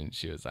 And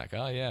she was like,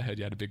 oh, yeah, I heard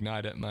you had a big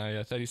night at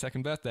my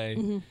 32nd birthday.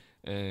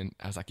 And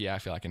I was like, yeah, I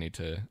feel like I need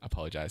to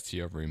apologize to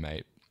your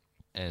roommate.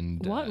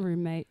 And What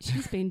roommate?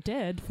 She's been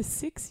dead for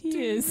 6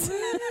 years.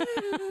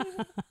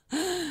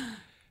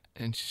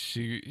 And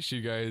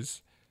she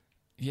goes,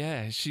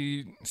 yeah,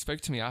 she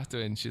spoke to me after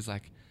and she's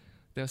like,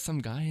 there was some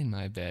guy in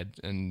my bed.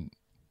 And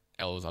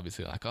Elle was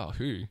obviously like, oh,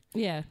 who?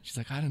 Yeah. She's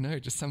like, I don't know,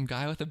 just some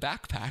guy with a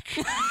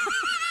backpack.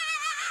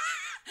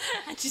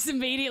 And she's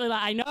immediately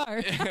like, I know.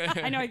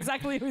 I know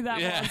exactly who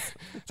that was.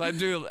 So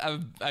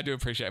I do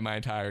appreciate my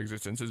entire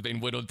existence has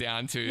been whittled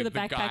down to The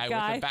the guy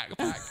with a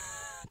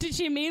backpack. Did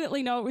she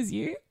immediately know it was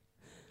you?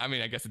 I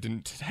mean, I guess it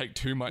didn't take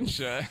too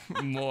much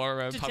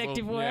more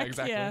Detective work. Yeah,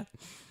 exactly. Yeah.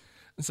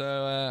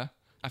 So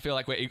I feel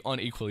like we're on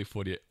equal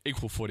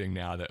footing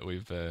now that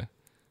we've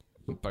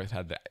both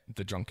had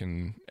the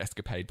drunken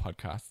escapade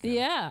podcast. Now.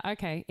 Yeah.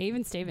 Okay.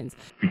 Even Stevens.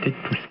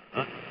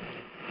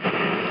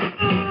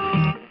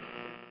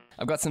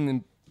 I've got some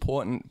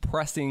important,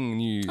 pressing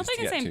news. I was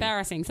going to say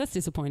embarrassing, so that's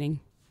disappointing.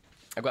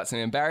 I've got some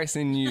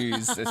embarrassing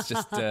news. It's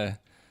just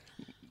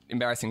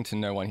embarrassing to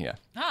no one here.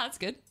 Ah, that's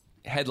good.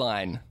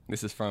 Headline.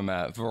 This is from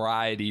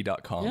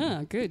Variety.com.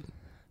 Yeah, good.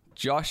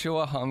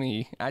 Joshua Homme.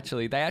 They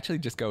actually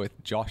just go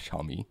with Josh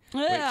Homme.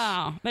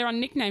 Yeah, they're on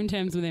nickname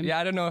terms with him. Yeah,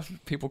 I don't know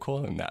if people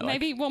call him that.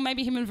 Maybe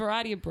him and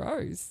Variety are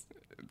bros.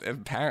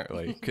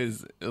 Apparently,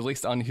 because at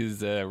least on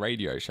his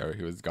radio show,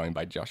 he was going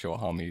by Joshua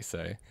Homme,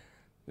 so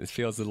this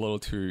feels a little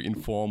too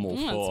informal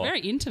It's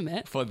very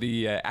intimate. for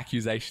the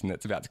accusation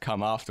that's about to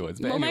come afterwards.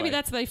 But Well, anyway, maybe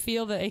that's they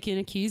feel that they can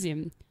accuse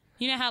him.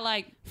 You know how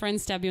like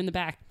friends stab you in the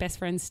back, best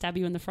friends stab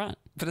you in the front.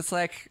 But it's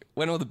like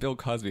when all the Bill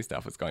Cosby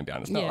stuff was going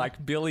down. It's not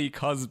like Billy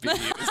Cosby. You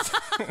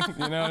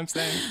know what I'm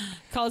saying?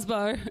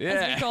 Cosbo,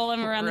 as we call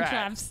him around the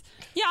traps.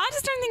 Yeah, I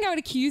just don't think I would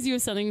accuse you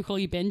of something and call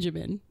you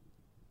Benjamin.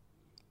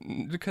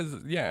 Because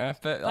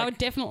but I would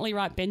definitely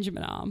write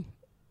Benjamin Arm.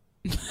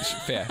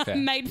 fair.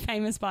 Made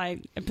famous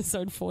by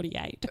episode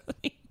 48, I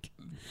think.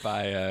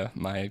 By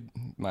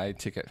my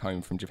ticket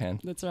home from Japan.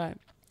 That's right.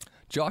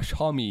 Josh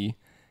Homme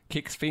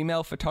kicks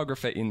female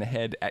photographer in the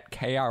head at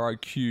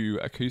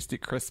KROQ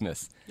Acoustic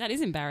Christmas. That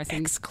is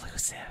embarrassing.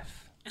 Exclusive.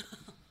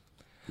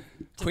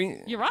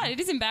 You're right, it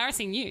is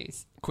embarrassing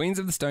news. Queens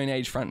of the Stone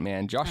Age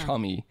frontman Josh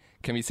Homme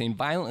can be seen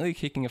violently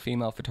kicking a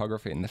female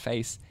photographer in the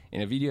face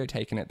in a video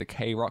taken at the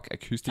K-Rock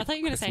Acoustic I thought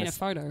you were going to say in a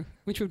photo,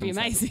 which would be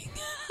amazing.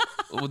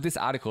 Well, this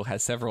article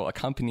has several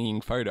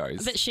accompanying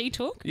photos. That she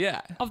took?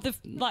 Yeah. Of the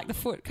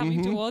foot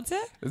coming towards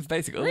her? It's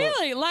basically...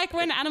 Really? Like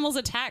when animals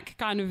attack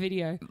kind of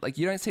video? Like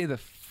you don't see the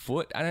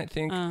foot, I don't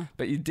think,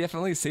 but you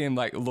definitely see him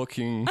like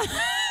looking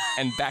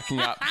and backing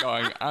up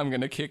going, I'm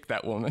going to kick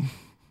that woman.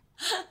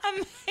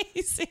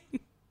 Amazing.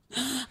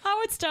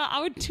 I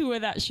would tour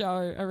that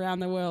show around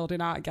the world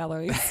in art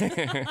galleries.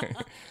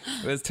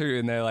 There's two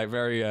and they're like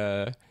very,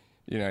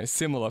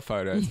 similar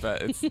photos,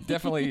 but it's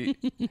definitely,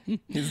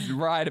 he's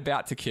right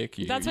about to kick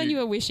you. That's when you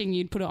were wishing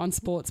you'd put it on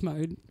sports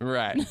mode.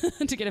 Right.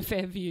 To get a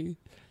fair view.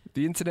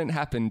 The incident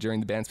happened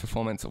during the band's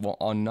performance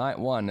on night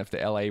one of the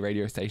LA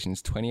radio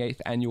station's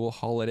 28th annual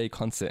holiday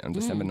concert on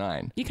December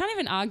 9. You can't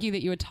even argue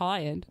that you were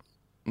tired.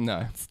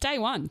 No. It's day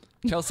one.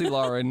 Chelsea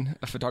Lauren,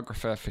 a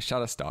photographer for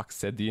Shutterstock,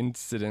 said the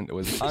incident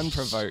was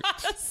unprovoked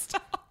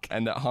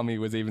and that Homme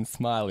was even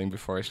smiling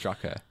before he struck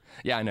her.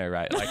 Yeah, I know,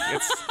 right? Like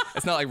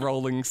it's not like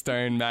Rolling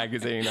Stone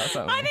magazine or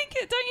something. I think,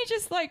 don't you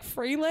just like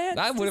freelance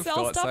I would to have sell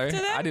thought stuff so. to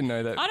them? I didn't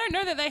know that. I don't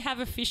know that they have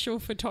official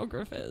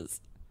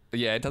photographers. But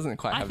yeah, it doesn't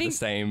quite have the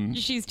same...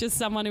 She's just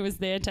someone who was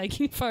there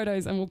taking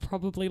photos and will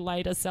probably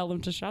later sell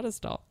them to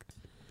Shutterstock.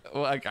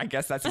 Well, I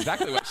guess that's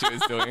exactly what she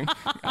was doing.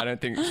 I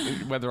don't think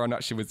whether or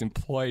not she was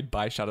employed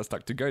by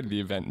Shutterstock to go to the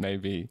event may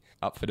be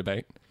up for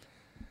debate.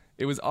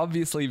 It was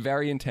obviously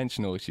very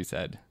intentional, she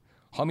said.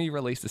 Homme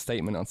released a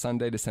statement on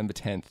Sunday, December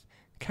 10th,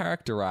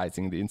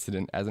 characterizing the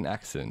incident as an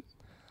accident.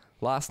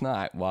 Last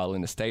night, while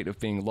in a state of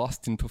being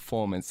lost in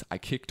performance, I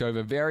kicked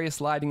over various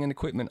lighting and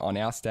equipment on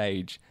our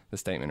stage, the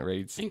statement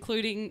reads.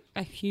 Including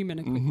a human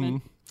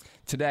equipment.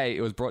 Today,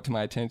 it was brought to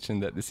my attention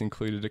that this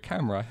included a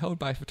camera held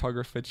by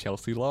photographer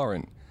Chelsea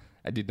Lauren.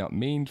 I did not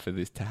mean for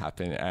this to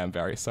happen and I am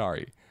very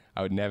sorry.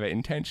 I would never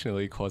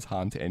intentionally cause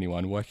harm to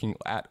anyone working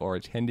at or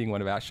attending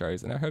one of our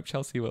shows, and I hope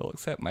Chelsea will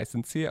accept my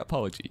sincere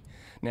apology.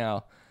 Now,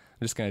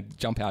 I'm just going to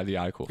jump out of the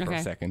article for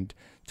a second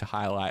to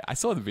highlight. I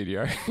saw the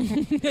video.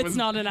 It's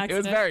not an accident. It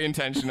was very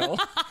intentional,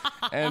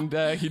 and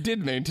he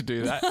did mean to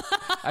do that.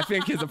 I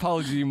think his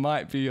apology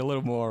might be a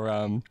little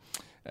more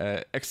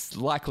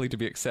likely to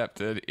be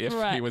accepted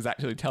if he was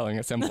actually telling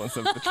a semblance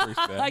of the truth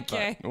there.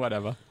 Okay. But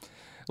whatever.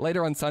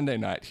 Later on Sunday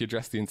night, he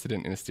addressed the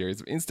incident in a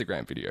series of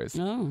Instagram videos.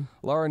 Oh.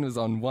 Lauren was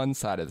on one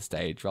side of the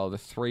stage, while the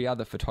three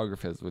other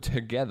photographers were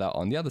together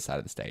on the other side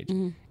of the stage.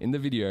 In the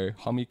video,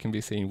 Homme can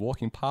be seen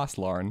walking past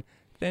Lauren,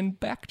 then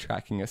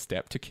backtracking a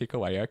step to kick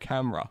away her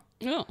camera.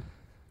 Oh.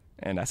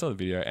 And I saw the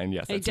video, and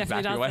yes, He that's definitely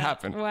exactly does what that.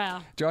 happened.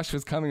 Wow. Josh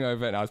was coming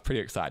over, and I was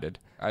pretty excited.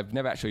 I've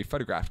never actually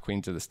photographed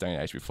Queens of the Stone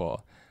Age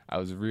before. I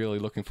was really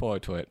looking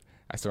forward to it.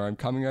 I saw him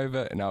coming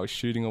over, and I was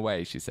shooting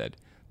away, she said.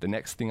 The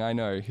next thing I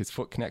know, his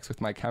foot connects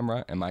with my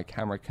camera, and my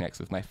camera connects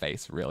with my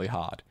face really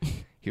hard.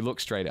 He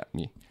looked straight at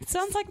me. It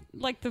sounds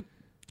like the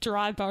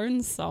Dry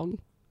Bones song.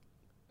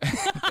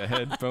 The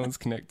headphones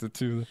connected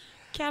to the...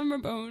 Camera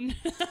bone.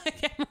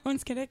 Camera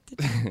bone's connected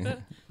to the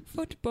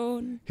foot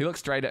bone. He looked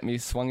straight at me,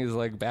 swung his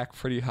leg back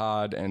pretty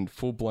hard, and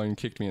full-blown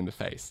kicked me in the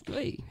face.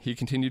 Oy. He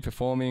continued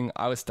performing.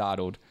 I was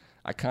startled.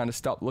 I kind of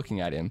stopped looking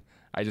at him.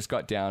 I just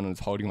got down and was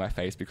holding my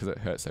face because it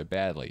hurt so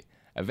badly.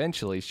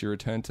 Eventually, she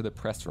returned to the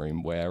press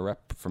room where a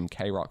rep from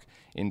K-Rock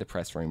in the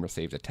press room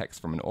received a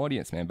text from an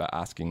audience member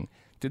asking,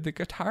 "Did the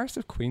guitarist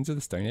of Queens of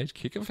the Stone Age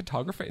kick a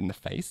photographer in the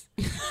face?"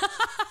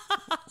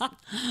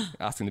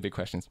 Asking the big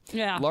questions.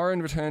 Yeah.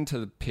 Lauren returned to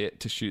the pit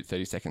to shoot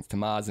 30 Seconds to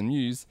Mars and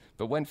Muse,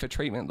 but went for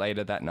treatment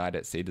later that night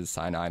at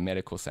Cedars-Sinai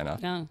Medical Center.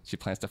 Oh. She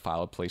plans to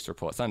file a police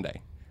report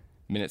Sunday.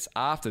 Minutes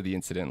after the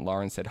incident,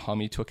 Lauren said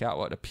Homie took out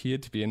what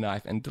appeared to be a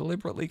knife and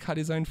deliberately cut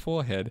his own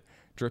forehead,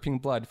 dripping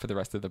blood for the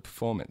rest of the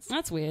performance.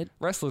 That's weird.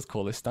 Wrestlers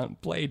call this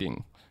stunt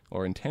blading,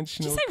 or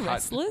intentional Did you say cut.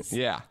 wrestlers?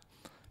 Yeah.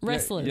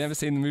 Wrestlers. You never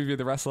seen the movie of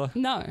The Wrestler?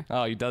 No.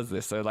 Oh, he does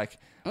this. So, like,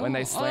 when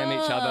they slam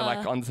each other,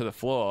 like, onto the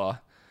floor,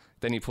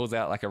 then he pulls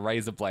out, like, a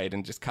razor blade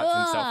and just cuts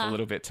himself a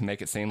little bit to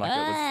make it seem like it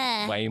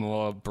was way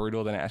more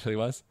brutal than it actually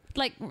was.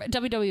 Like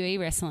WWE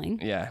wrestling.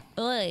 Yeah.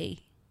 Oy.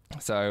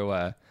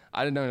 So,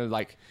 I don't know,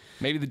 like,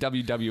 maybe the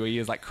WWE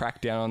is, like,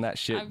 cracked down on that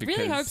shit. I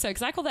really hope so,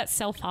 because I call that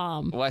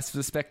self-harm. Well, I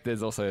suspect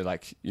there's also,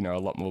 like, you know, a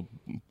lot more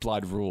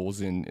blood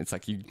rules, and it's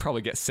like you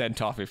probably get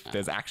sent off if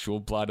there's actual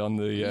blood on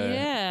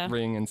the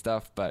ring and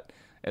stuff, but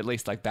at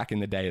least, like, back in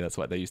the day, that's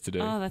what they used to do.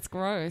 Oh, that's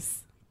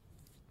gross.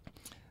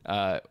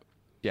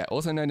 Yeah,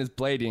 also known as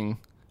blading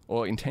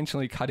or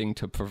intentionally cutting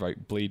to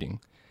provoke bleeding.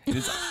 It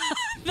is,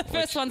 The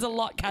first one's a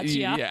lot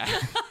catchier. yeah.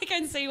 I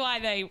can see why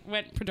they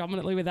went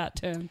predominantly with that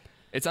term.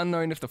 It's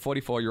unknown if the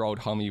 44-year-old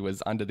homie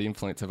was under the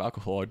influence of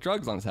alcohol or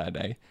drugs on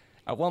Saturday.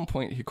 At one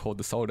point, he called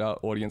the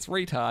sold-out audience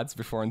retards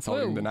before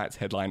insulting Whoa. the night's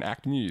headline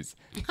act, Muse.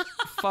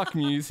 "Fuck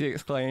Muse," he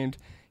exclaimed.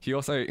 He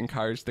also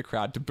encouraged the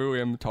crowd to boo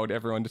him, told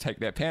everyone to take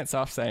their pants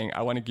off, saying,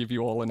 "I want to give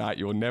you all a night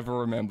you'll never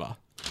remember."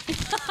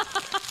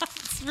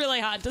 It's really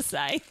hard to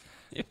say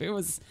if it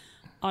was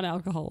on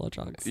alcohol or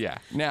drugs. Yeah.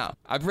 Now,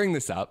 I bring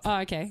this up Oh,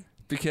 okay.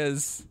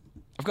 because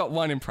I've got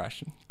one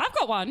impression. I've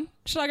got one.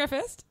 Should I go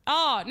first?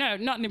 Oh, no,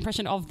 not an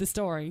impression of the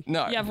story.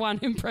 No. You have one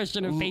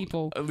impression of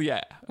people.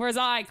 Yeah. Whereas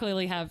I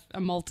clearly have a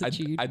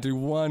multitude. I do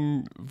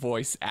one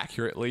voice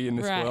accurately in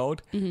this Right.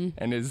 world,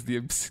 and is the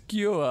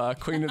obscure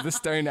Queen of the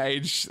Stone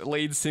Age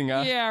lead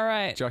singer, yeah,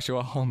 right.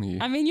 Joshua Homme.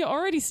 I mean, you're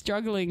already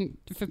struggling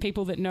for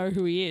people that know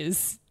who he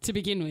is to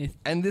begin with.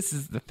 And this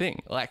is the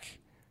thing, like,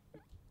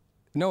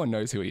 no one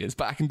knows who he is,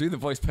 but I can do the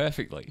voice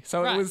perfectly.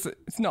 So Right.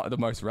 it's not the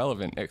most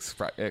relevant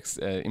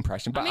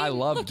impression, but I, mean,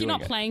 love look, doing you're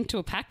not it. playing to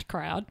a packed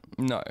crowd,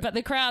 No. but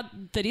the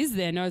crowd that is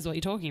there knows what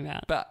you're talking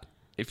about. But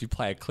if you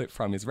play a clip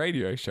from his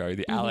radio show,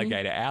 The Mm-hmm.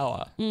 Alligator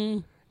Hour,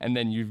 Mm. and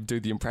then you do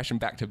the impression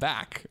back to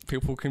back,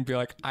 people can be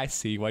like, I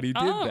see what he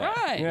did Oh, there.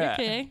 right. Yeah.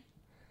 Okay.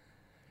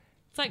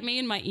 It's like me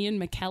and my Ian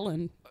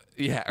McKellen.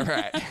 Yeah,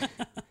 right.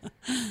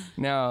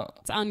 Now,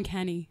 It's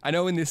uncanny. I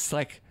know in this,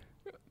 like,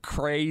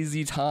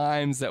 crazy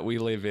times that we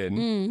live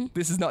in,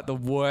 this is not the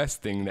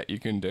worst thing that you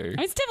can do. I mean,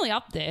 it's definitely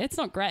up there. It's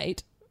not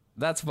great.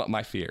 That's what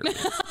my fear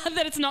is.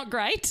 That it's not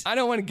great. I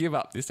don't want to give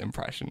up this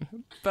impression,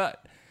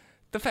 but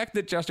the fact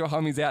that Joshua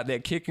Homme's out there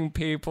kicking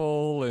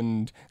people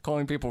and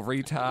calling people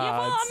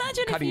retards,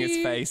 imagine if cutting his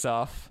you- face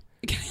off.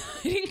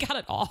 He didn't cut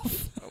it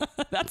off.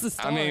 That's a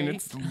story. I mean,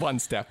 it's one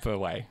step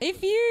away.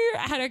 If you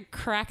had a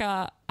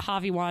cracker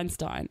Harvey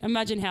Weinstein,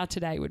 imagine how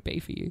today would be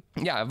for you.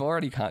 Yeah, I've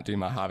already can't do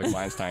my Harvey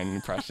Weinstein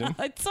impression.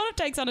 It sort of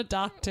takes on a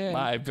dark turn.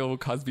 My Bill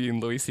Cosby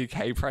and Louis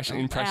C.K.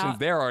 impressions, Out.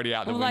 they're already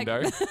out the Like-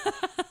 window.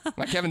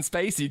 My Kevin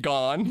Spacey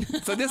gone.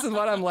 So this is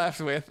what I'm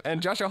left with.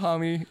 And Joshua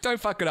Homme, don't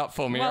fuck it up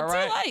for me, well, all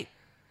right? too late.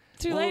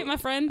 Too late, my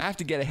friend. I have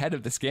to get ahead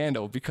of the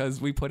scandal because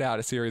we put out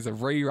a series of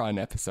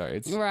rerun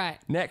episodes. Right.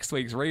 Next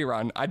week's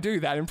rerun, I do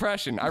that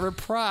impression. I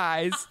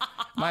reprise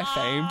my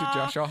famed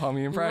Joshua Homme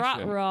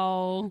impression. Rut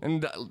roll.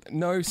 And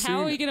no sooner.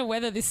 How are we going to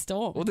weather this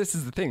storm? Well, this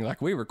is the thing.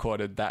 Like, we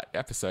recorded that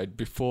episode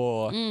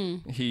before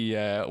he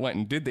went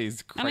and did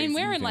these I crazy mean,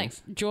 we're in like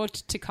things. George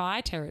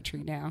Takei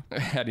territory now.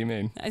 How do you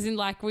mean? As in,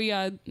 like, we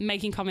are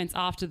making comments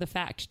after the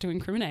fact to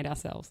incriminate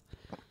ourselves.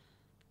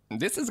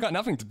 This has got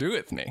nothing to do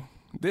with me.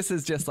 This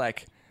is just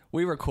like,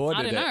 we recorded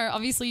I don't it. know.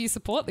 Obviously, you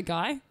support the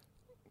guy.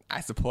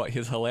 I support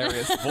his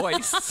hilarious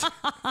voice.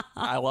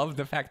 I love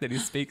the fact that he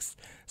speaks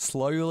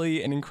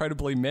slowly and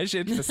incredibly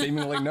measured for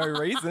seemingly no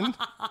reason.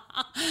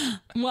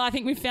 Well, I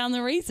think we found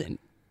the reason.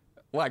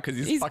 Why? Because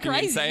he's He's fucking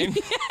crazy. insane.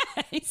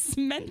 Yeah, he's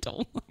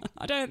mental.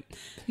 I don't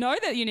know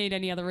that you need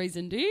any other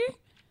reason, do you?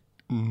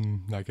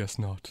 I guess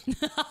not.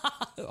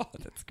 Oh,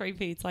 that's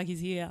creepy. It's like he's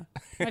here.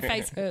 My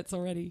face hurts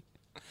already.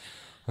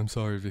 I'm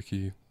sorry,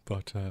 Vicky,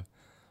 but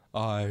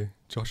I,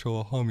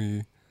 Joshua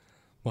Homme,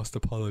 must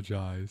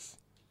apologize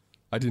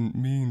I didn't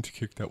mean to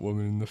kick that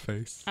woman in the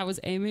face. I was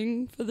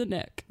aiming for the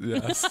neck.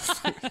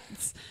 Yes.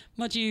 It's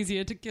much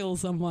easier to kill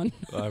someone.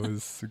 I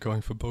was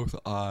going for both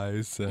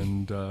eyes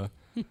and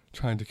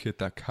trying to hit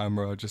that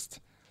camera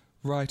just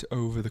right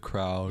over the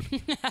crowd.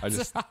 I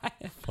just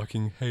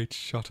fucking hate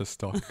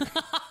Shutterstock.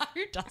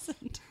 Who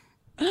doesn't?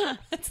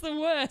 It's the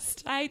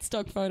worst. I hate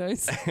stock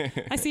photos.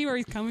 I see where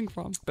he's coming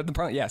from. But the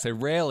problem, so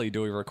rarely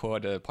do we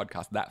record a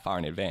podcast that far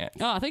in advance.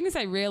 Oh, I think they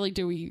say rarely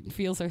do we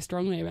feel so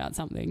strongly about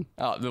something.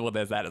 Oh, well,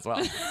 there's that as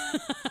well.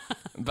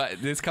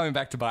 But it's coming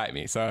back to bite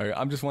me. So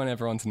I'm just wanting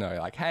everyone to know,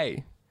 like,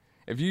 hey,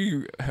 if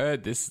you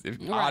heard this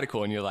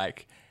article and you're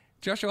like,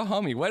 Joshua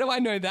Homme, where do I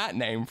know that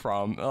name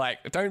from?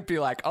 Like, don't be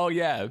like, oh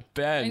yeah,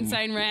 Ben.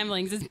 Insane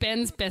Ramblings. It's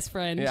Ben's best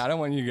friend. Yeah, I don't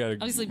want you to go.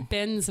 Obviously,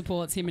 Ben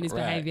supports him in his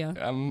behaviour.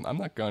 I'm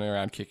not going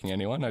around kicking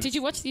anyone. Did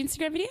you watch the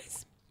Instagram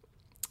videos?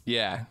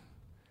 Yeah.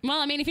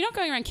 Well, I mean, if you're not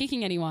going around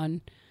kicking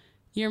anyone,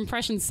 your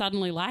impression's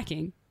suddenly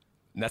lacking.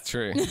 That's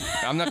true.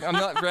 I'm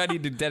not ready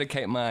to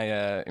dedicate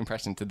my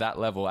impression to that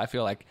level. I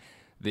feel like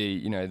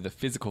the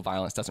physical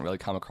violence doesn't really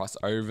come across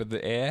over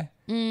the air.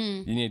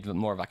 You need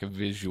more of like a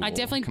visual. I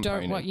definitely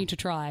component. don't want you to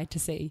try to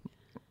see.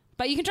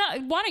 But you can try.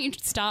 Why don't you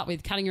start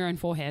with cutting your own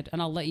forehead,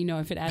 and I'll let you know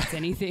if it adds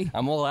anything.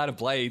 I'm all out of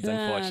blades,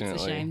 unfortunately.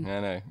 That's a shame. I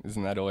know.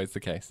 Isn't that always the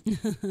case?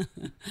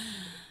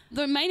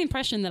 The main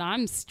impression that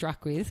I'm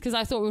struck with, because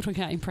I thought we were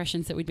talking about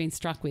impressions that we'd been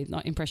struck with,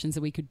 not impressions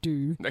that we could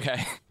do.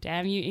 Okay.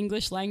 Damn you,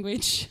 English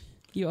language,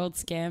 you old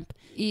scamp.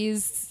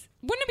 Wouldn't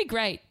it be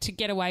great to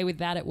get away with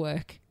that at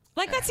work?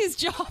 Like, that's his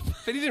job.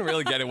 But he didn't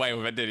really get away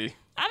with it, did he?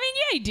 I mean,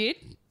 yeah, he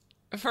did.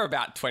 For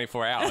about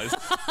 24 hours.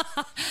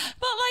 But,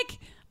 like,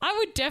 I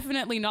would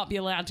definitely not be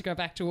allowed to go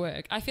back to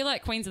work. I feel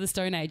like Queens of the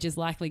Stone Age is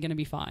likely going to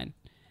be fine.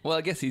 Well,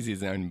 I guess he's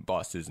his own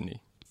boss, isn't he?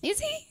 Is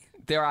he?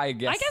 I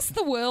guess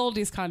the world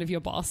is kind of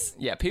your boss.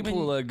 Yeah,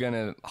 people are going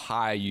to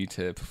hire you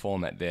to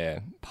perform at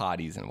their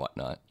parties and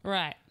whatnot.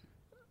 Right.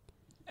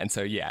 And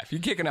so, yeah, if you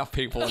kick enough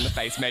people in the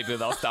face, maybe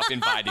they'll stop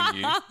inviting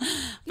you.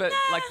 But,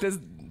 like, there's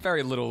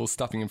very little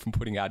stopping him from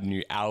putting out a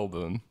new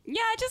album.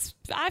 Yeah,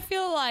 I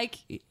feel like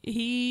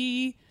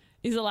he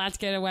is allowed to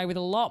get away with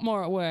a lot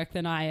more at work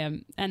than I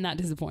am, and that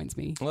disappoints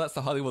me. Well, that's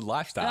the Hollywood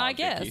lifestyle, I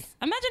guess. Vicky.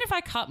 Imagine if I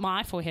cut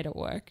my forehead at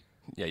work.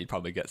 Yeah, you'd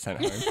probably get sent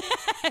home.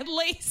 At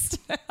least.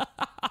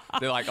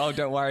 They're like, oh,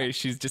 don't worry,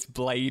 she's just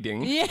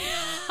blading. Yeah.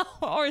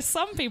 Or as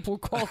some people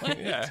call it.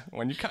 Yeah,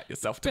 when you cut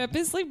yourself.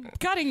 Purposely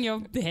cutting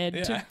your head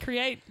Yeah. to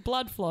create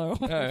blood flow.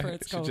 Whatever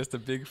it's she's called. just a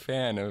big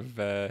fan of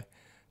the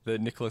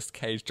Nicolas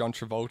Cage, John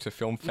Travolta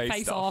film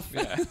Face Off.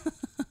 Yeah.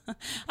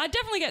 I'd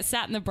definitely get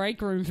sat in the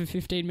break room for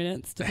 15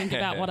 minutes to think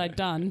about what I'd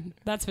done.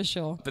 That's for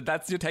sure. But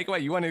that's your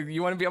takeaway. You want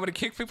to be able to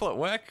kick people at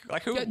work?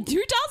 Like who?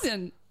 Who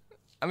doesn't?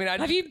 I mean,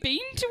 Have you been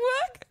to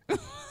work?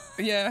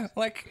 Yeah,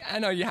 like, I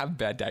know you have a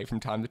bad day from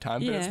time to time,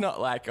 but Yeah. it's not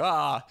like,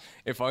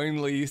 if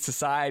only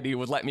society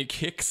would let me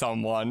kick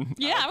someone.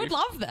 Yeah, I would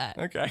love that.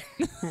 Okay.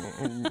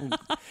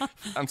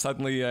 I'm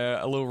suddenly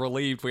a little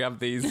relieved we have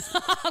these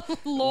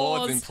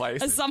Laws in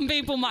place. as some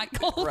people might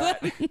call them.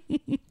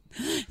 Right.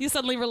 You're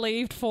suddenly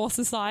relieved for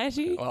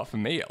society. Well, for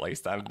me at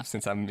least,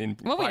 since I'm in...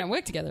 Well, we don't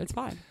work together. It's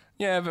fine.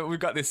 Yeah, but we've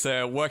got this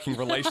working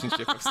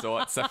relationship of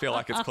sorts. I feel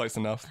like it's close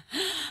enough. Yeah,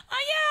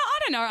 I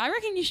don't know. I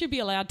reckon you should be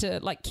allowed to,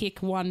 like,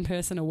 kick one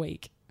person a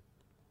week.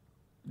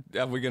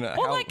 Are we going to...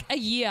 Or, like, a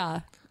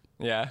year.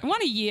 Yeah.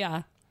 One a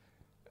year.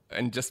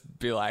 And just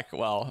be like,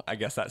 well, I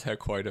guess that's her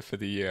quota for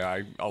the year.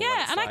 I'll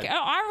Yeah, and let it slide.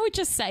 I would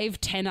just save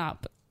 10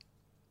 up.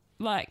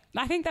 Like,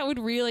 I think that would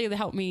really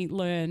help me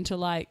learn to,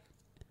 like...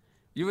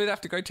 You would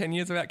have to go 10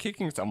 years without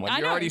kicking someone. I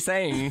You're know. already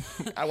saying,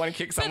 I want to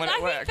kick But someone I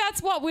at work. think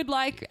that's what would,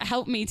 like,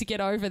 help me to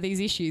get over these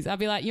issues. I'd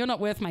be like, you're not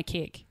worth my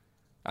kick.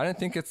 I don't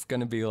think it's going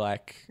to be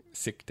like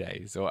sick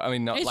days or, I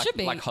mean, not It like, should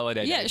be. like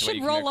holiday Yeah, days. it where should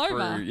you can roll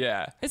accrue. over.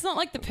 Yeah. It's not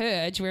like the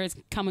purge where it's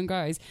come and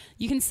goes.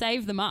 You can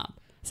save them up.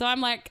 So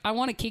I'm like, I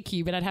want to kick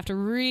you, but I'd have to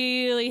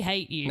really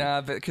hate you. Nah,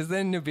 but because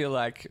then you'll be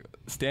like,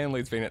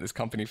 Stanley's been at this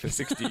company for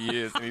 60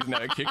 years and he's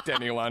never kicked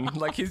anyone.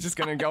 Like, he's just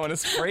going to go on a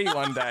spree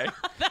one day.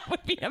 That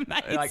would be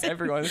amazing. Like,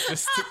 everyone's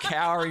just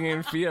cowering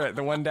in fear.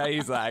 The one day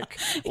he's like,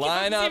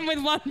 line Comes up. in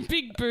with one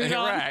big boot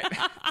on. Right.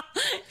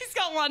 He's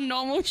got one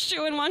normal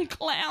shoe and one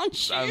clown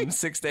shoe. I'm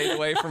 6 days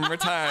away from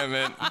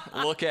retirement.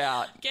 Look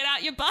out. Get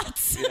out your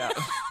butts. Yeah.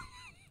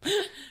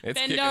 It's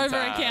Bend kicking over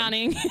time.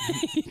 accounting.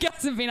 You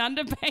guys have been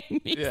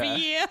underpaying me for Yeah.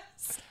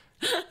 years.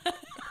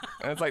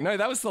 And it's like, no,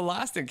 that was the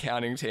last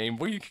accounting team.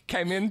 We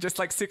came in just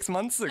like 6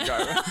 months ago.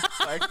 It's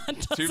like, too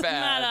Doesn't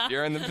bad. matter.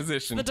 You're in the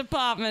position. The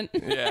department.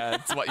 Yeah,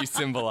 it's what you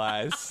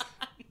symbolize.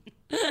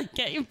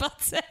 Get your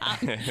butts out.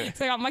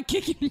 So I got my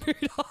kicking boot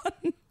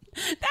on.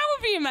 That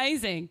would be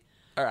amazing.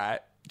 All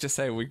right, just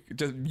say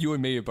you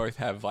and me both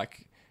have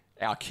like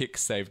our kicks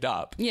saved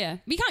up. Yeah.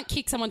 But you can't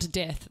kick someone to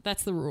death.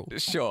 That's the rule.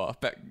 Sure,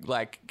 but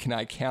like, can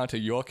I counter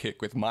your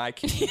kick with my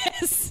kick?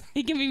 Yes.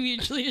 He can be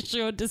mutually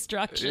assured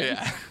destruction.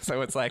 Yeah.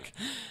 So it's like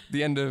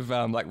the end of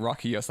like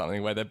Rocky or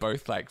something where they're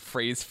both like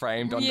freeze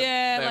framed on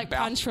Yeah, they're like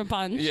punch for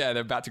punch. Yeah,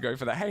 they're about to go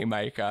for the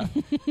haymaker.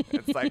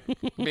 It's like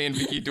me and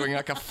Vicky doing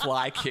like a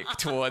fly kick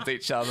towards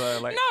each other.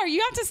 Like, No,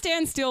 you have to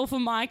stand still for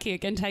my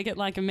kick and take it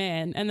like a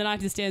man, and then I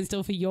have to stand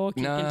still for your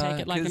kick and take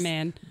it like a 'cause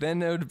man.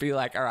 Then it would be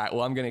like, all right,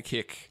 well, I'm going to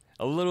kick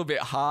a little bit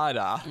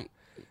harder,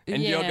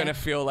 and you're Yeah. going to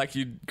feel like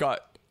you got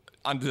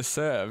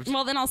underserved.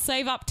 Well, then I'll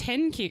save up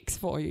 10 kicks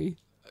for you.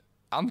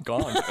 I'm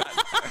gone.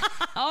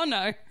 Oh,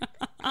 no.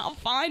 I'll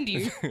find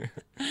you.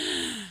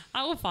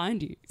 I will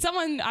find you.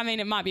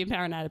 It might be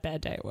apparent I had a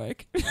bad day at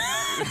work.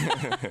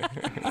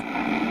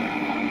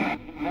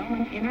 No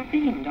one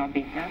intervened on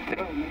behalf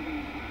of...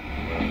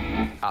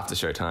 After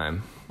show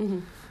time.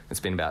 It's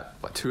been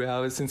about 2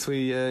 hours since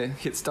we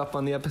hit stop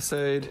on the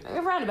episode.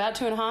 Around about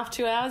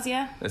 2 hours,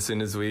 yeah. As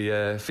soon as we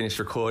finished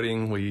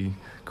recording, we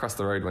crossed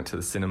the road, went to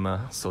the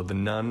cinema, saw The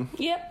Nun.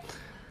 Yep.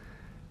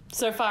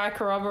 So far, I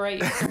corroborate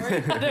your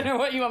story. I don't know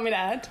what you want me to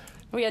add.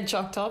 We had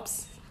choc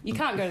tops. You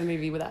can't go to the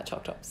movie without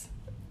choc tops.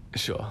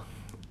 Sure.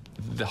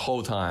 The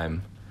whole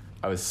time,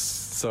 I was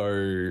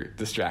so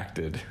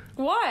distracted.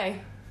 Why?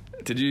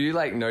 Did you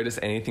notice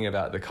anything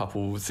about the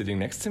couple sitting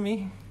next to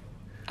me?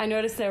 I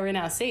noticed they were in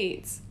our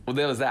seats. Well,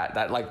 there was that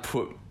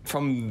put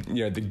from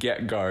the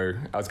get-go,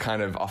 I was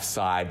kind of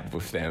offside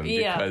with them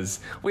because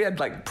we had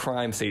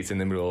prime seats in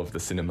the middle of the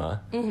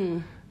cinema.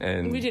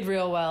 And We did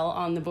real well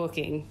on the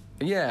booking.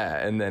 yeah,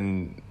 and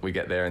then we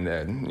get there and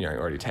they're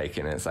already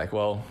taken, and it's like,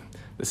 well,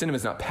 the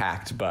cinema's not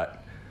packed,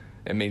 but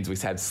it means we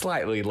had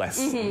slightly less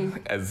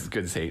as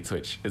good seats,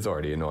 which is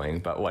already annoying,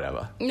 but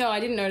whatever. No, I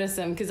didn't notice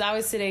them because I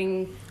was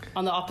sitting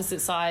on the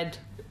opposite side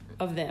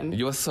of them.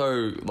 You're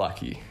so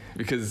lucky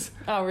because...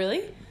 Oh,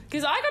 really?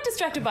 Because I got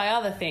distracted by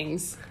other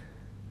things.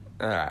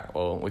 All right,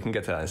 well, we can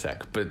get to that in a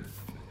sec. But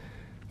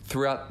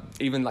throughout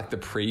even the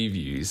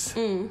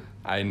previews,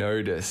 I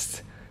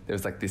noticed there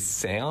was this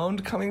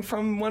sound coming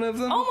from one of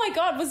them. Oh my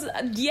God,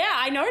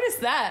 I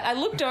noticed that. I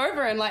looked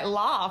over and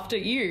laughed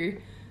at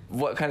you.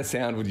 What kind of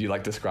sound would you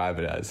describe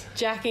it as?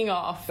 Jacking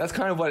off. That's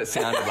kind of what it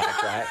sounded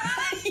like, right?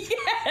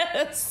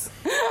 Yes.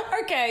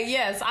 Okay,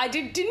 yes. I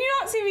did. Didn't you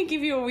not see me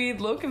give you a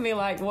weird look and be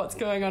like, what's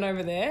going on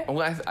over there?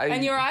 Well,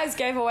 And your eyes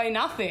gave away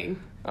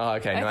nothing. Oh,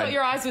 okay. I thought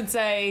your eyes would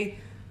say,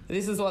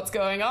 this is what's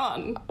going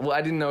on. Well,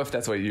 I didn't know if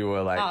that's what you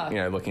were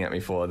looking at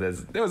me for. There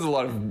was a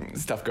lot of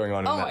stuff going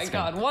on. Oh in that my scene.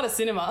 God, what a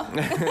cinema.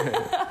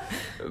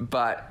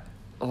 But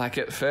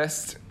at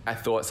first, I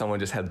thought someone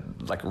just had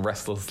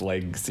restless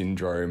leg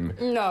syndrome.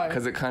 No.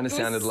 Because it kind of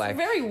sounded like...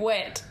 very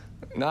wet.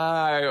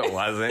 No, it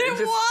wasn't. It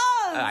was.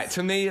 All right,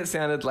 to me, it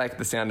sounded like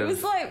the sound It of...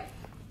 was like...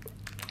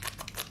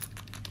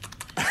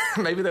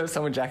 Maybe there was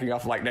someone jacking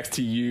off next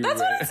to you. That's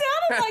what it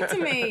sounded like to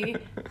me.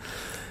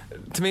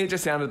 To me, it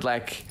just sounded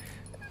like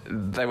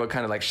they were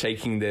kind of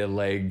shaking their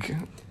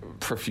leg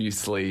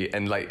profusely,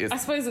 and I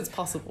suppose it's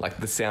possible.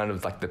 the sound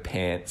of the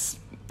pants,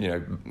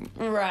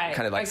 Right.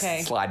 kind of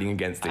okay. sliding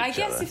against each other. I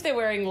guess if they're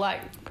wearing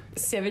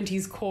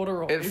 70s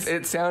corduroys.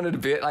 It sounded a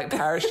bit like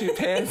parachute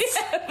pants.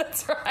 Yeah,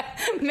 that's right.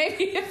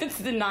 Maybe if it's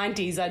the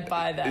 90s, I'd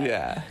buy that.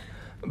 Yeah,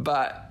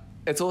 but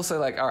it's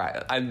also all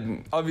right.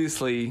 I'm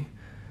obviously.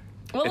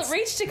 Well, it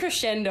reached a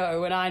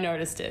crescendo when I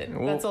noticed it.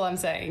 That's all I'm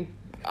saying.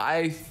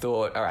 I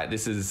thought, all right,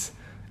 this is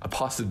a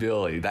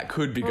possibility that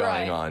could be going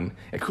Right. on.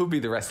 It could be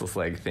the restless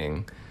leg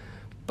thing,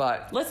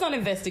 but Let's not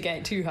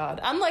investigate too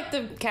hard. Unlike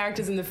the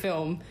characters in the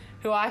film,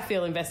 who I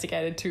feel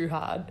investigated too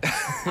hard,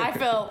 I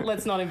felt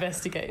let's not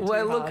investigate too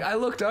hard. I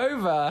looked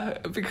over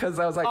because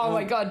I was like, Oh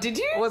my God, did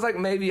you? I was like,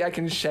 maybe I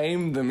can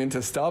shame them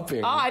into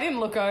stopping. Oh, I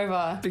didn't look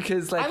over.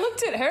 Because I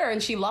looked at her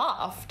and she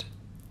laughed.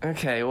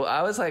 Okay, well,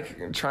 I was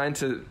trying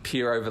to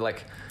peer over,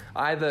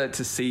 either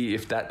to see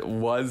if that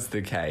was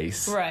the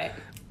case, Right.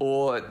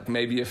 or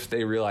maybe if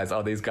they realize,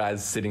 oh, these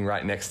guys sitting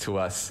right next to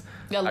us.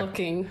 They're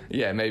looking.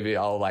 Yeah, maybe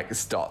I'll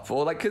stop,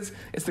 or because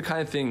it's the kind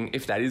of thing.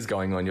 If that is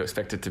going on, you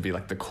expect it to be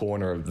the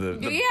corner of the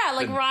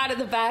right at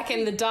the back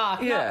in the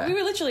dark. Yeah. No, we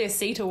were literally a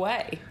seat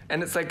away.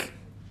 and it's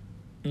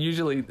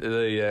usually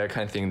the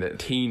kind of thing that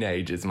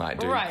teenagers might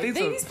do. Right.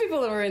 These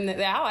people are in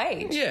our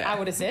age. Yeah. I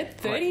would have said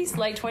 30s,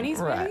 late 20s,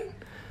 right. maybe.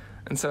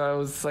 And so I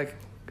was like,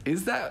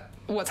 is that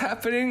what's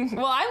happening?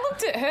 Well, I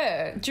looked at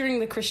her during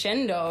the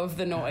crescendo of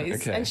the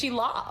noise, Okay. and she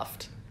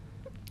laughed.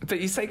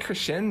 But you say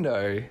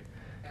crescendo.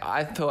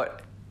 I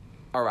thought,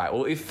 all right,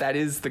 well, if that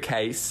is the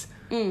case,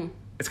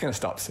 it's going to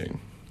stop soon.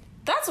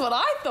 That's what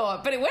I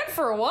thought, but it went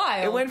for a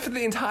while. It went for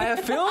the entire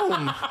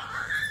film.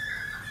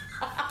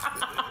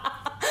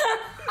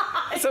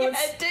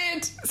 It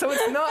did. So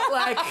it's not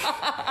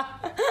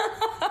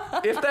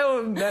if they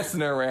were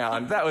messing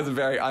around, that was a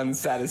very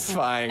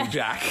unsatisfying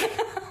Jack.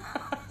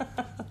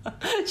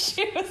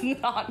 She was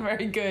not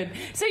very good.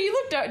 So you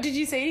looked out. Did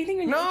you see anything?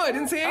 When you No, looked I out?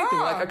 didn't see anything.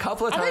 A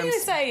couple of I thought you were times. going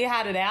to say you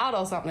had it out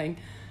or something.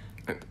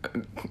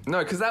 No,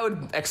 because that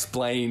would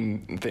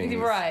explain things.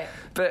 Right.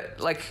 But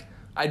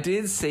I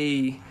did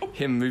see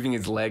him moving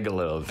his leg a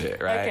little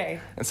bit, right? Okay.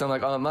 And so I'm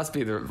like, oh, it must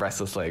be the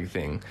restless leg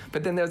thing.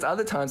 But then there's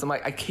other times I'm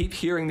like, I keep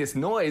hearing this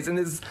noise and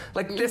there's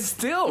like, they're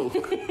still.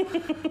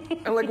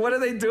 I'm like, what are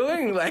they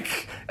doing?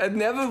 Like, I've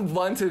never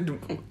wanted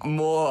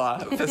more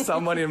for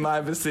someone in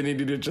my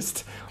vicinity to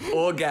just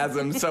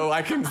orgasm so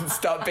I can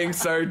stop being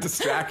so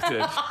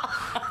distracted.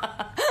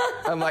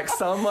 I'm like,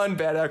 someone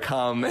better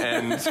come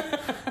and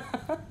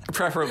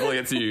preferably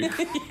it's you.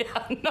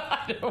 Yeah, no,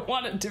 I don't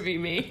want it to be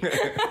me.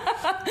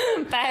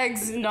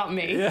 Bags, not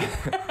me.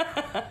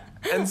 Yeah.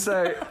 And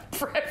so...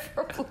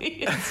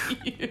 Preferably it's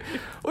you.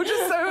 Or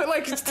just so,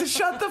 like, to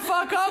shut the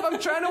fuck up. I'm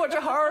trying to watch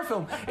a horror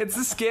film. It's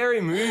a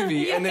scary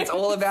movie, and it's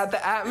all about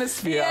the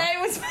atmosphere. Yeah,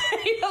 it was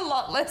made a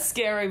lot less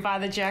scary by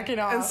the jacking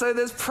off. And so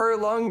there's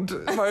prolonged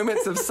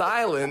moments of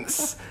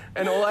silence,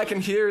 and all I can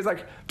hear is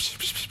like...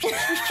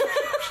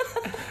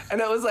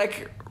 and it was,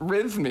 like,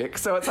 rhythmic,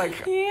 so it's,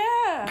 like...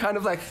 Yeah. Kind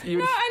of like...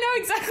 No, I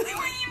know exactly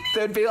what you mean.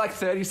 There'd be, like,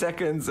 30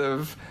 seconds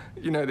of,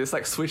 this,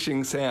 like,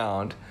 swishing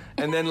sound...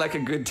 And then like a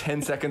good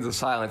 10 seconds of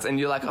silence and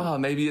you're like, oh,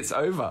 maybe it's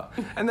over.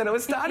 And then it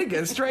would start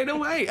again straight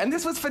away. And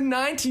this was for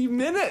 90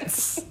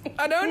 minutes.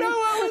 I don't know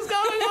what was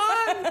going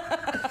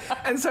on.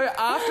 And so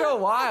after a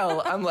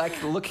while, I'm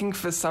like looking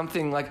for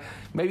something like,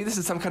 maybe this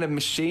is some kind of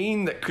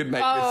machine that could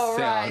make this sound.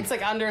 Oh, right. It's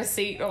like under a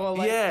seat or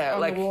like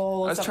on the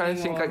wall or something. I was trying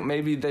to think like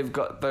maybe they've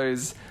got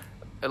those...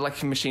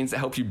 like machines that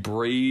help you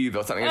breathe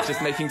or something. It's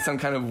just making some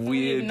kind of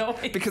weird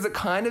noise. Because it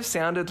kind of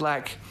sounded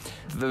like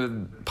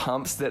the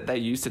pumps that they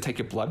use to take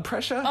your blood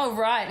pressure. Oh,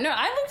 right. No,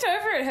 I looked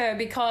over at her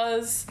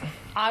because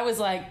I was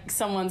like,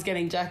 someone's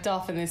getting jacked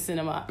off in this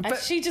cinema. And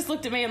she just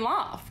looked at me and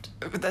laughed.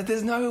 But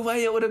there's no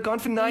way it would have gone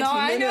for 90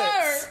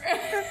 minutes.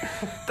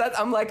 I know.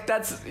 I'm like,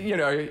 that's,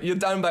 you're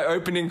done by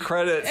opening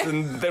credits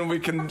and then we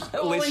can at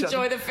we'll least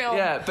enjoy the film.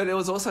 Yeah, but it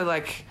was also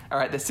like, all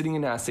right, they're sitting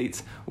in our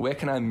seats. Where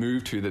can I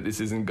move to that this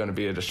isn't going to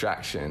be a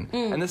distraction?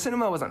 And the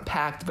cinema wasn't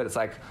packed, but it's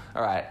like,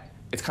 all right,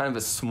 it's kind of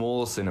a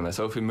small cinema.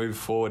 So if we move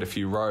forward a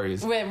few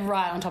rows... We're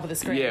right on top of the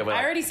screen. Yeah,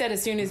 I already said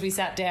as soon as we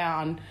sat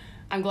down...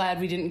 I'm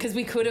glad we didn't, because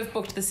we could have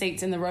booked the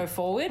seats in the row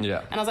forward. Yeah.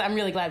 And I was like, I'm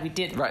really glad we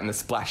didn't. Right in the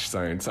splash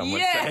zone, some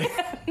would say.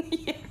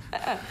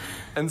 Yeah.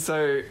 And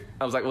so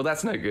I was like, well,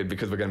 that's no good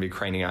because we're going to be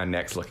craning our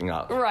necks looking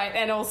up. Right,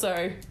 and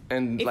also,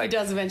 and if it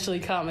does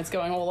eventually come, it's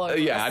going all over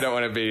Yeah, us. I don't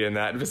want to be in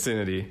that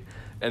vicinity.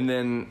 And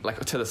then,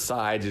 like, to the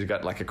side, you've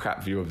got, like, a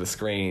crap view of the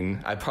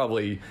screen. I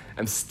probably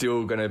am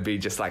still going to be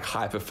just, like,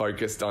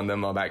 hyper-focused on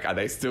them. I'm like, are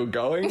they still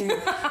going?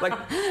 Like,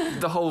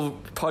 the whole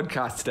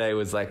podcast today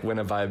was, like, when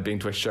have I been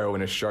to a show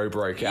when a show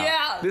broke out?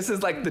 Yeah. This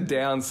is, like, the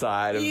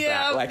downside of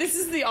that. Like, this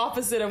is the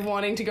opposite of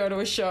wanting to go to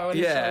a show and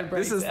a show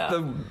breaks this is out.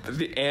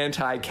 the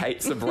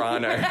anti-Kate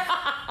Sobrano.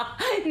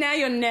 Now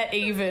you're net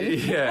even.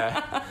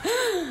 Yeah.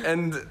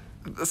 And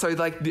so,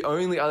 like, the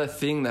only other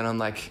thing that I'm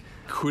like,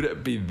 could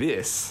it be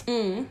this?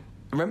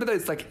 Remember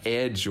those, like,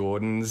 Air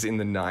Jordans in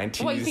the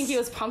 90s? What, you think he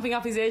was pumping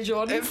up his Air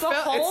Jordans It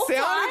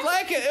sounded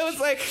like it. It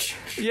was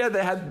like, yeah,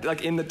 they had,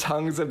 like, in the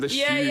tongues of the shoes.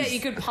 Yeah, you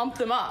could pump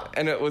them up.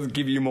 And it would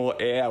give you more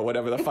air,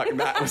 whatever the fuck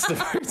that was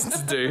supposed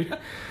to do.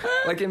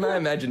 Like, in my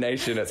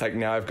imagination, it's like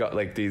now I've got,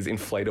 like, these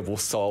inflatable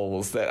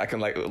soles that I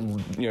can, like,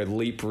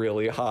 leap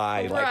really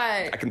high. Like,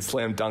 right. I can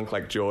slam dunk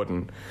like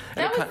Jordan.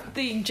 That was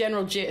the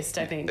general gist,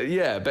 I think.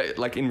 Yeah, but,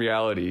 like, in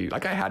reality,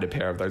 like, I had a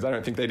pair of those. I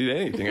don't think they did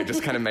anything. It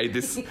just kind of made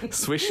this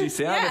swishy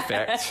sound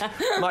effect.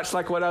 Much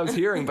like what I was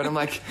hearing, but I'm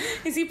like...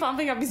 Is he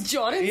pumping up his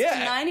Jordans for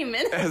 90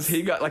 minutes? Has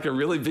he got like a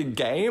really big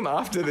game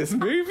after this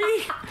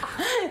movie?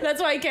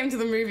 That's why he came to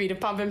the movie, to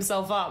pump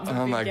himself up.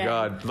 Oh my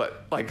God.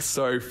 Like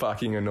so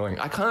fucking annoying.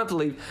 I can't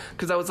believe...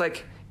 Because I was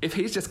like, if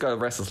he's just got a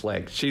restless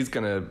leg, she's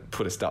going to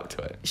put a stop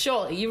to it.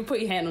 Surely, you would put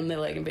your hand on their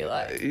leg and be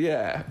like...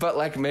 Yeah, but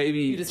like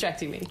maybe... You're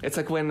distracting me. It's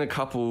like when a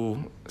couple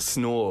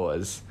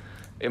snores...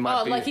 It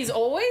might be, like he's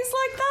always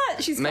like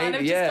that? She's kind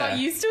of just got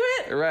used to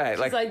it? Right.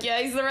 She's like,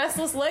 yeah, he's the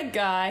restless leg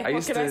guy.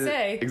 What can I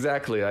say?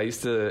 Exactly. I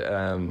used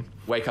to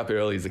wake up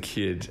early as a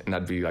kid and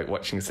I'd be like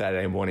watching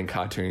Saturday morning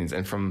cartoons,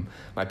 and from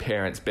my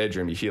parents'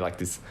 bedroom you hear like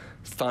this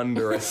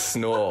thunderous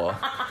snore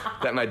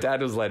that my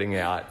dad was letting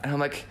out. And I'm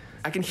like,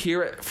 I can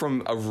hear it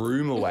from a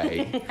room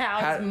away.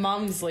 How's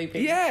mum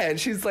sleeping? Yeah, and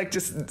she's like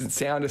just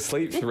sound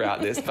asleep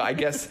throughout this, but I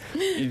guess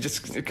you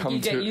just you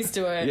get used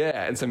to it.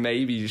 Yeah, and so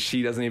maybe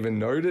she doesn't even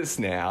notice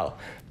now,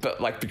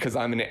 but like because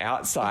I'm an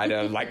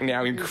outsider, like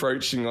now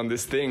encroaching on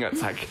this thing,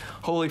 it's like,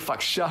 holy fuck,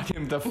 shut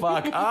him the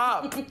fuck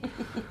up.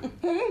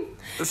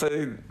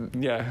 So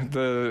yeah,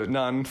 The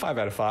Nun, 5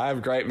 out of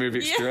 5, great movie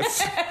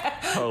experience.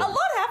 A lot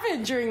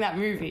happened during that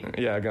movie.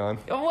 Yeah, go on.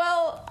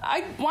 Well,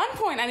 at one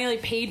point I nearly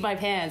peed my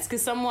pants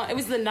because it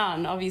was The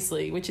Nun,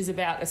 obviously, which is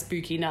about a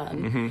spooky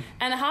nun. Mm-hmm.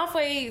 And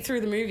halfway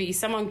through the movie,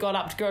 someone got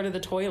up to go to the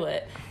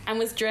toilet and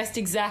was dressed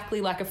exactly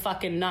like a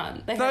fucking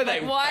nun. They No, had they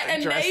like white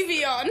and dressed-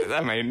 navy on.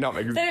 I mean, not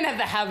They didn't have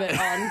the habit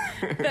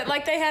on, but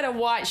like they had a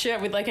white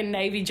shirt with like a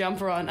navy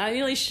jumper on. I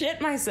nearly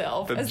shit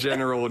myself. the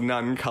general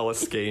nun colour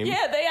scheme.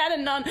 Yeah, they had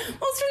a nun. Well,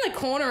 it's from the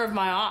corner of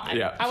my eye.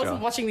 Yeah, I wasn't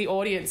sure. watching the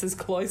audience as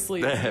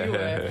closely as you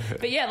were.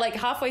 But yeah, like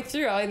halfway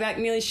through, I like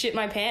nearly shit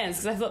my pants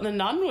because I thought the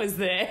nun was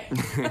there.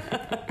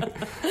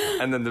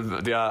 And then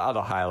the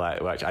other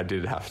highlight, which I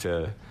did have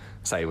to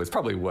say was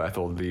probably worth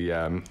all the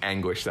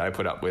anguish that I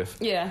put up with.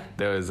 Yeah.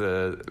 There was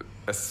a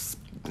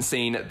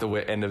scene at the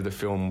end of the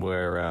film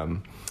where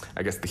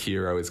I guess the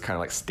hero is kind of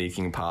like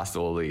sneaking past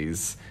all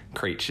these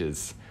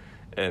creatures,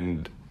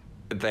 and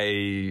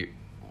they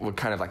were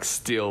kind of like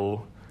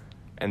still,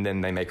 and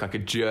then they make like a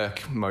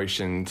jerk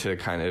motion to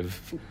kind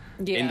of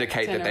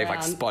indicate turn that they've like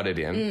around. spotted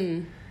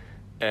him.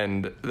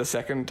 And the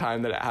second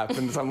time that it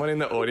happened, someone in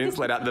the audience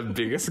let out the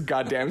biggest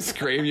goddamn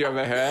scream you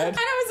ever heard. And it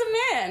was a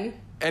man.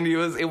 And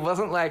it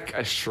wasn't like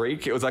a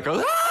shriek, it was like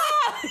a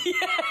 "Ah!"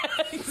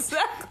 Yeah,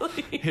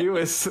 exactly. He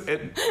was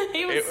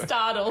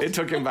startled. It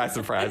took him by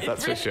surprise,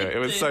 that's for sure. It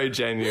was so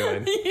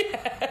genuine.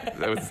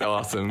 Yeah. It was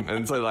awesome.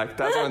 And so like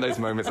that's one of those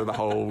moments of the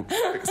whole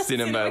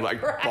cinema like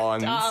cracked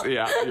bonds. up.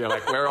 Yeah,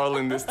 like we're all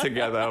in this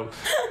together.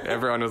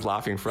 Everyone was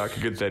laughing for like a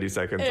good 30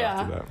 seconds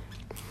after that.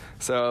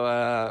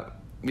 So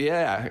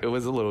yeah, it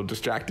was a little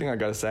distracting, I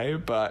gotta say,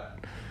 but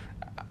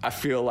I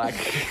feel like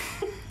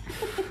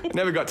I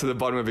never got to the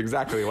bottom of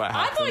exactly what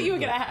happened. I thought you were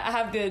going to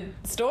have the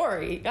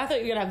story. I thought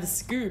you were going to have the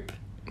scoop.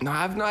 No,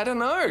 I don't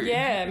know.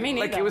 Yeah, me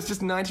neither. Like it was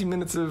just 90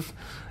 minutes of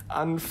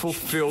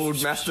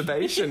unfulfilled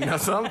masturbation or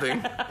something.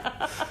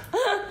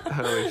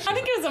 Holy shit. I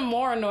think it was a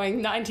more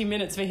annoying 90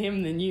 minutes for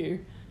him than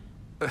you.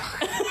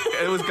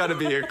 It was going to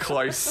be a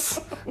close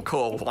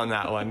call on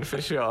that one, for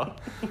sure.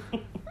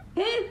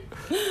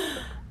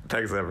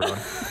 Thanks, everyone.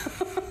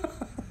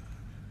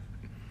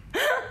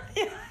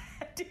 Yeah,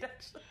 I did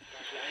actually.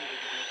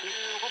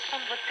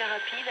 Reprendre votre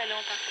thérapie, d'aller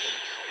en partie.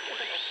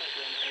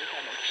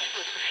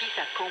 Votre fils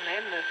a quand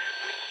même...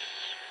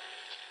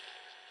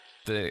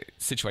 The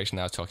situation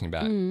I was talking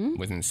about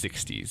was in the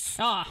 60s.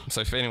 Ah.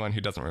 So for anyone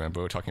who doesn't remember,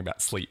 we were talking about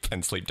sleep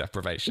and sleep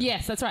deprivation.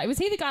 Yes, that's right. Was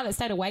he the guy that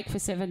stayed awake for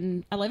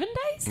 11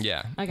 days?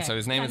 Yeah. Okay. So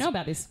his name I is know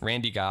about this.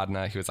 Randy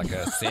Gardner. He was like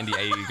a San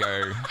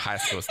Diego high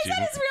school Is student.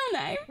 that his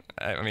real name?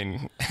 I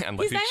mean,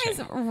 unless His name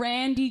is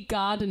Randy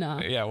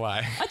Gardner. Yeah,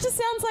 why? That just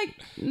sounds like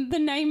the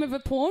name of a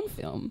porn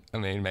film. I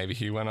mean, maybe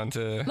he went on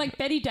to... Like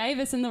Betty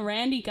Davis and the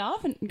Randy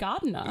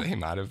Gardner. He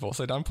might have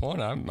also done porn.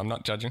 I'm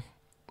not judging.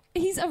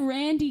 He's a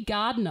Randy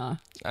Gardner.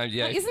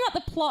 Yeah. Like, isn't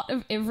that the plot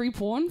of every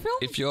porn film?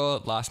 If your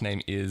last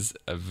name is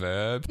a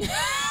verb,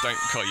 don't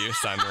call your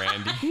son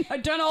Randy. No,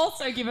 don't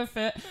also give a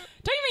don't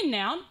you mean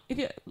noun? If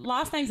your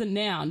last name's a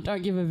noun,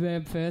 don't give a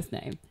verb first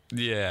name.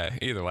 Yeah,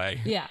 either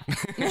way. Yeah.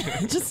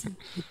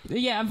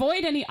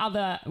 Avoid any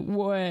other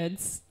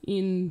words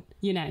in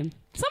your name.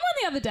 Someone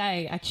the other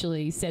day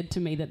actually said to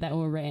me that they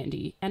were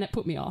Randy, and it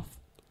put me off.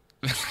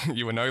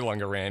 You were no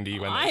longer Randy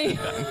when they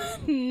said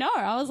that. No,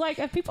 I was like,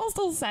 are people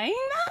still saying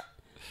that?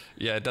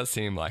 Yeah, it does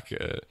seem like,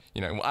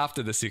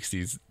 after the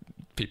 60s,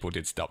 people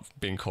did stop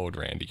being called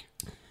Randy.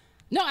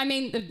 No, I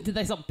mean, did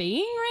they stop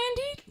being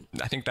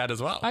Randy? I think that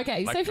as well.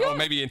 Okay, so if you're- or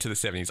maybe into the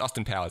 70s.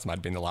 Austin Powers might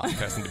have been the last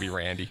person to be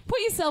Randy. Put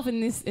yourself in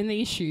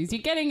these shoes.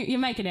 You're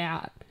making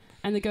out,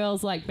 and the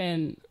girl's like,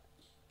 Ben,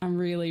 I'm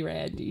really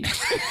Randy.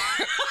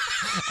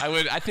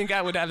 I think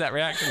I would have that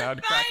reaction. I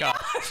would crack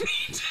up.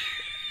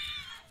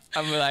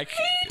 I'm like...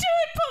 You do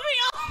it, put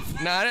me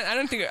off. No, I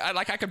don't think...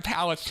 I could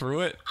power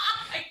through it.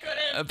 I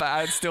couldn't. But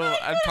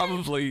I'd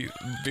probably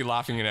be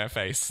laughing in her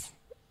face.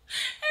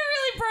 It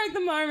really broke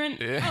the moment.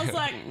 Yeah. I was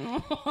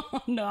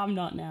like, no, I'm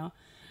not now.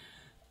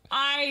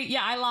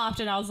 I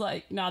laughed and I was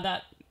like, no,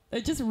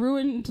 it just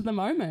ruined the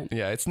moment.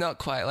 Yeah, it's not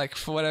quite like,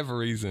 for whatever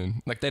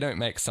reason, like they don't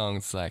make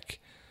songs like,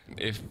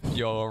 if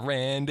you're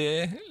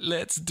Randy,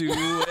 let's do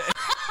it.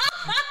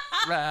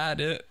 Ride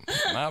it,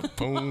 my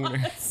pony.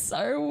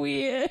 So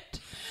weird.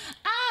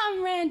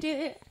 I'm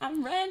Randy.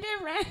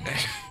 Randy.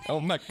 Oh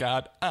my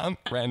God, I'm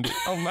Randy.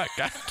 Oh my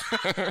God.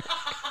 It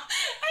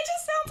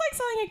just sounds like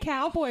something a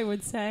cowboy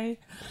would say.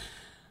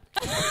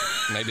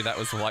 Maybe that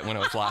was like when it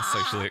was last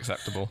socially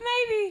acceptable.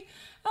 Maybe.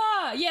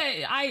 Oh,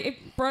 yeah.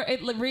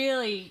 It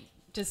really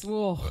just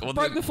broke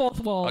the fourth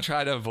wall. I'll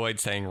try to avoid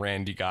saying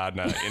Randy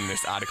Gardner in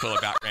this article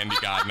about Randy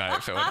Gardner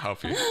if it would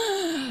help you.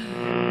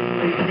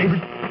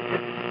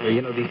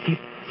 These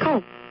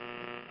people.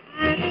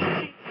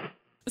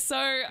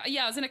 So,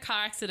 yeah, I was in a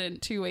car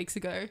accident 2 weeks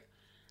ago.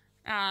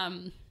 All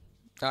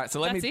right, so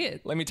let That's me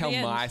it. let me tell The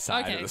end. my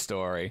side Okay. of the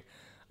story.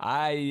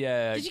 I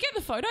Did you get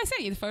the photo? I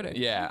sent you the photo.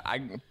 yeah,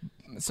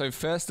 so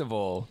first of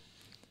all,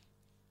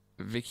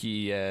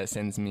 Vicky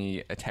sends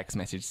me a text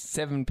message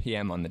 7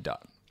 p.m. on the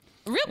dot.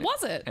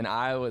 Was it? And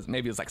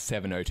maybe it was like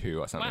 7:02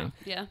 or something. Wow,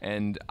 yeah.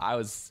 And I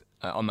was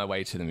on my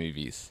way to the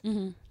movies.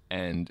 Mm-hmm.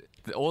 And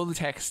all the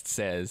text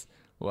says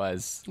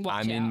was,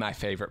 Watch I'm in out. my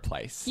favorite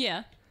place.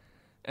 Yeah.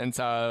 And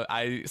so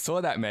I saw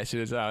that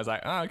message and I was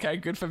like, oh, okay,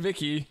 good for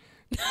Vicky.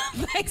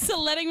 Thanks for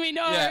letting me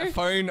know. Yeah,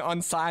 phone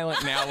on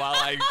silent now while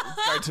I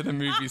go to the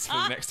movies for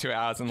the next 2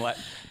 hours and let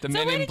the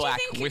Men where in did you Black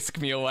think- whisk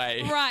me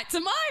away. Right, to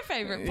my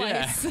favourite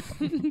place.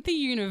 The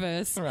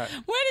universe. Right.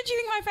 Where did you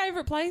think my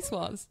favourite place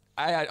was?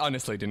 I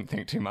honestly didn't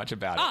think too much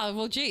about it. Oh,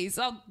 well, geez.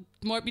 I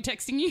won't be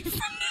texting you from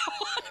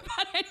now on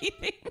about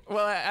anything.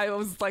 Well, I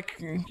was like,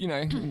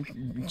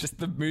 just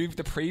the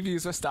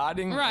previews were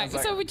starting. I Right, was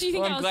like, so would you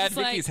think well, I I'm was glad just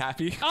like- Vicky's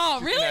happy. Oh,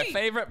 She's in really? her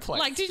favourite place.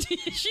 Like,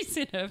 she's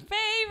in her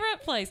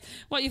favourite place.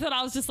 What, you thought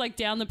I was just like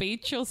down the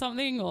beach or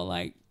something? Or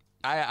like...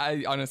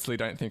 I honestly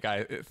don't think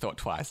I thought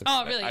twice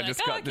about Oh, really? it. I Like,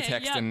 just oh, got the okay,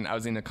 text yeah. and I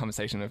was in a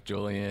conversation with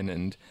Julian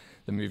and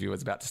the movie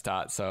was about to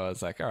start. So I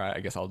was like, all right,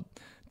 I guess I'll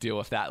deal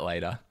with that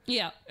later.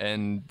 Yeah.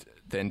 And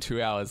then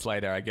 2 hours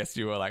later, I guess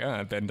you were like,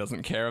 oh, Ben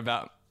doesn't care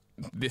about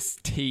this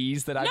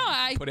tease that No,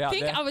 I put out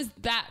think there. I was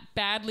that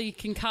badly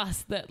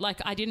concussed that like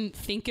I didn't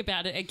think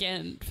about it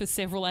again for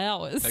several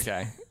hours.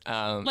 Okay.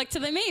 Like to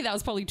me, that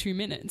was probably 2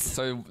 minutes.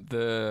 So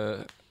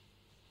the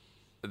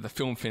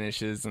film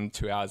finishes and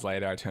 2 hours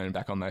later, I turn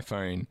back on my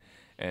phone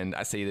and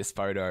I see this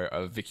photo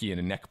of Vicky in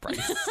a neck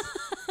brace.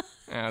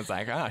 And I was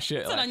like, oh,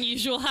 shit. It's an like,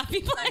 unusual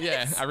happy place.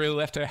 yeah, I really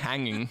left her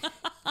hanging.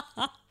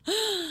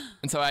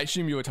 And so I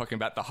assume you were talking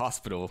about the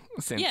hospital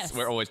since Yes.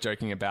 we're always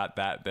joking about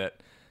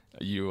that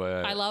you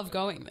were... I love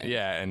going there.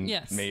 Yeah, and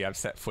Yes. me, I've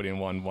set foot in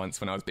one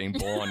once when I was being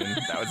born and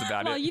that was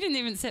about Well, it. you didn't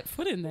even set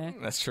foot in there.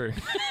 That's true.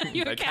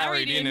 You were They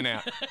carried in and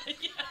out.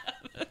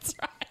 That's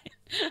right.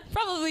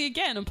 Probably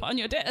again upon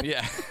your death.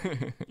 Yeah.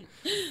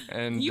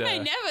 And You may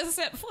never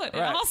set foot in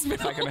a right, hospital.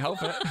 if I can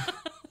help it.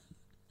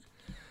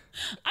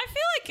 I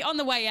feel like on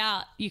the way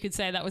out, you could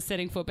say that was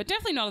setting foot, but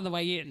definitely not on the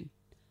way in.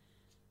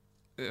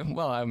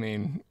 Well, I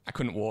mean, I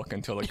couldn't walk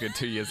until a good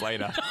 2 years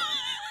later.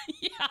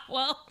 Yeah,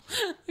 well,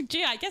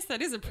 gee, I guess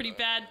that is a pretty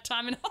bad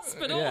time in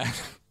hospital. Yeah.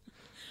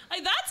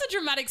 Like, that's a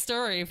dramatic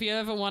story if you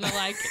ever want to,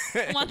 like,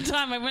 one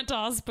time I went to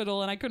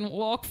hospital and I couldn't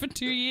walk for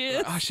 2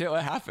 years. Oh, shit,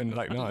 what happened?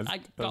 Like, no, I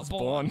got was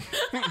born.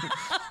 born.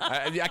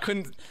 I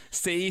couldn't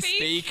see,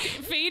 speak.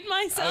 Feed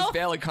I myself. was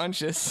barely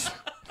conscious.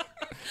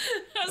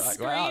 I was like,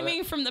 wow,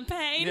 screaming from the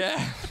pain.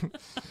 Yeah.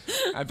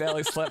 I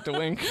barely slept a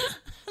wink.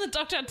 The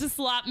doctor had to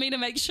slap me to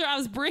make sure I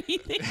was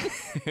breathing.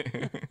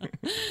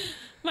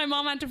 My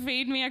mom had to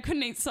feed me. I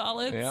couldn't eat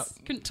solids. Yep.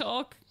 Couldn't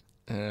talk.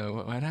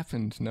 What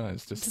happened? No,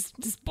 it's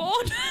just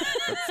Bored.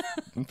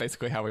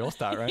 basically how we all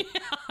start, right?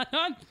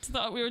 I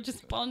thought we were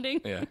just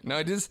bonding. Yeah. No,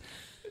 it is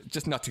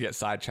just not to get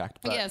sidetracked,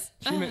 but Yes.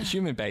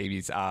 human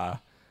babies are,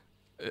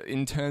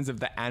 in terms of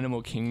the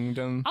animal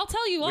kingdom, I'll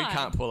tell you why. we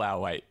can't pull our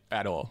weight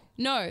at all.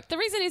 No, the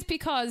reason is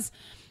because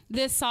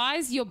the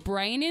size your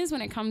brain is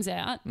when it comes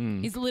out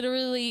is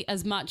literally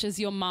as much as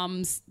your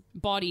mum's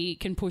body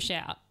can push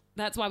out.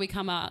 That's why we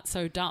come out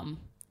so dumb.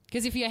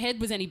 Because if your head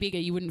was any bigger,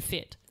 you wouldn't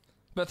fit.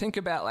 But think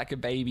about like a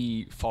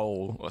baby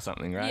foal or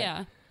something, right?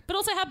 Yeah. But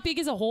also, how big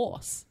is a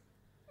horse?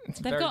 It's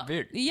very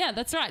big. Yeah,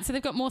 that's right. So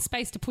they've got more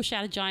space to push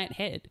out a giant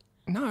head.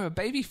 No, a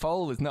baby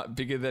foal is not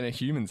bigger than a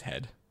human's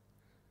head.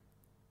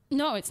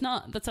 No, it's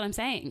not. That's what I'm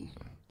saying.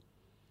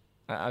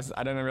 I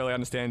don't really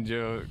understand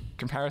your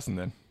comparison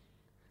then.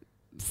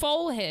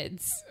 Foal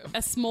heads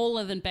are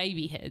smaller than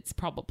baby heads,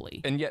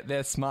 probably. And yet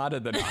they're smarter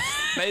than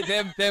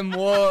us. They're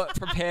more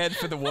prepared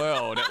for the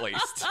world, at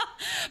least.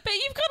 But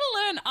you've got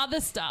to learn other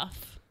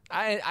stuff.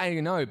 I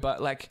know,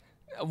 but like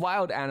a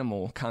wild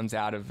animal comes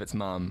out of its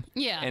mum.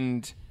 Yeah.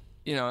 And,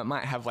 you know, it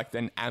might have like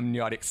an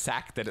amniotic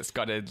sac that it's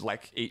got to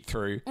like eat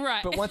through.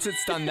 Right. But once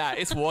it's done that,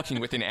 it's walking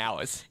within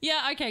hours.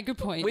 Yeah, okay, good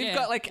point. We've yeah.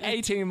 got like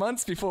 18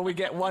 months before we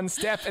get one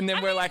step and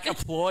then we're like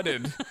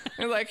applauded.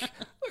 And like,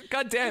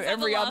 God damn, Is that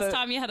every the last other...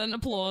 time you had an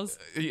applause?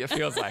 It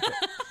feels like it.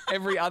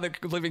 Every other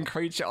living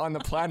creature on the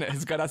planet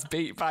has got us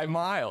beat by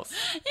miles.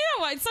 You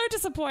know what? It's so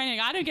disappointing.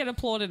 I don't get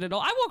applauded at all.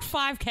 I walked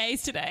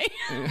 5Ks today.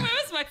 Where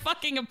was my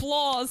fucking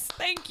applause?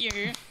 Thank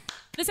you.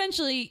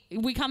 Essentially,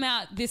 we come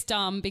out this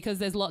dumb because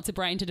there's lots of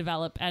brain to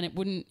develop, and it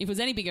wouldn't. If it was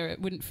any bigger,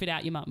 it wouldn't fit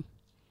out your mum.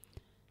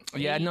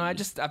 Yeah, no,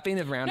 I've been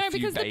around No, a few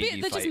because the babies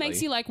bit that just makes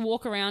lately. you like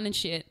walk around and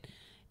shit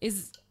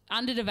is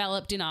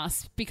underdeveloped in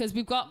us because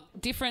we've got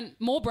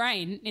more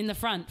brain in the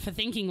front for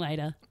thinking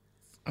later.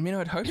 I mean,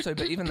 I'd hope so,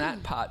 but even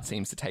that part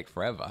seems to take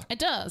forever. It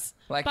does.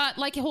 Like- But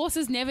like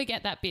horses never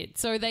get that bit,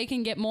 so they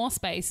can get more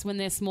space when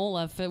they're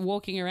smaller for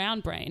walking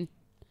around brain.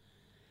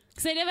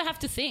 Because they never have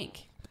to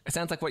think. It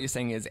sounds like what you're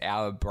saying is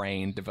our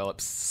brain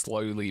develops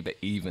slowly but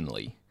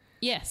evenly.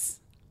 Yes.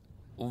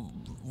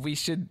 We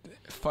should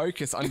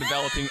focus on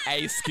developing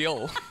a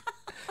skill.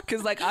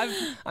 Because like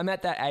I'm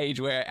at that age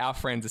where our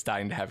friends are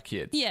starting to have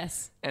kids.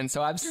 Yes. And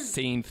so I've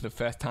seen for the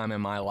first time in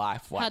my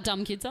life How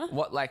dumb kids are.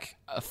 what like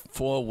a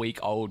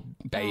 4-week-old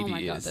baby Oh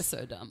my God, is. they're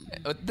so dumb.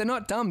 They're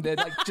not dumb. They're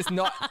like just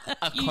not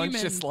a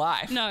conscious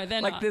life. No,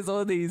 they're like not. there's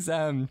all these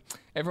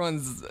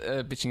everyone's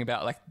bitching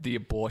about like the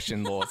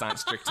abortion laws aren't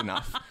strict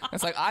enough.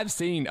 It's like I've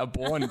seen a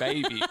born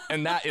baby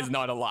and that is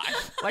not a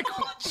life. Like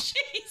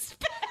Jeez,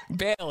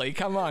 barely.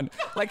 Come on.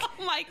 Like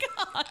oh my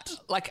God.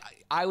 like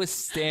I was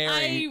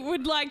staring. I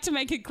would like to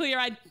make it clear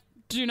I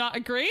do not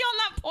agree on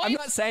that point. I'm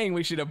not saying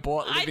we should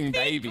abort I living think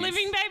babies.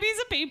 living babies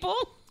are people.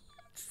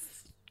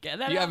 Get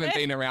that You out haven't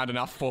there. been around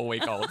enough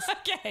 4-week-olds.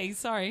 Okay,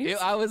 sorry.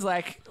 I was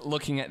like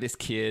looking at this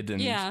kid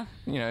and, Yeah.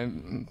 you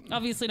know,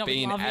 Obviously not with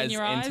being love in as,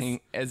 your eyes.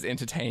 as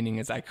entertaining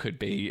as I could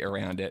be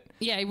around it.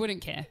 Yeah, he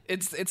wouldn't care.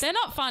 It's They're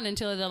not fun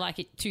until they're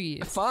like 2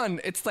 years. fun.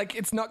 It's like,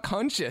 it's not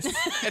conscious.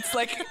 It's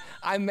like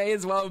I may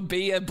as well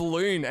be a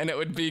balloon and it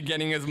would be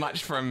getting as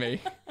much from me.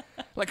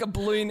 Like a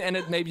balloon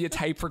and maybe a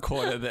tape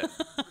recorder that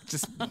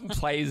just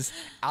plays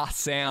a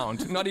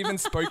sound, not even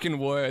spoken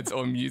words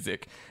or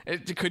music.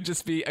 It could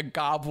just be a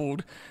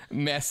garbled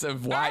mess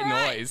of white All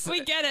right, noise.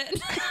 we get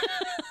it.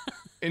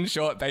 In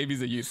short,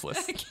 babies are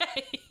useless.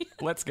 Okay.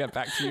 Let's get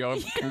back to your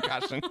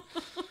concussion.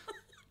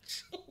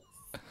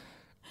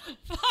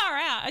 Far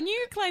out. And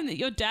you claim that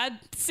your dad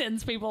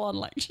sends people on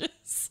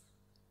lectures.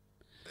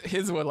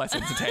 His were less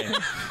entertaining.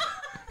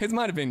 His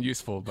might have been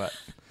useful, but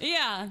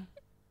Yeah.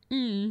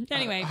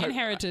 Anyway,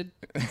 inherited.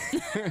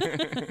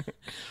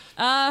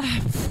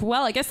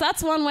 Well, I guess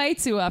that's one way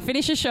to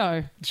finish a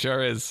show.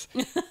 sure is.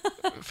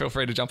 Feel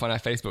free to jump on our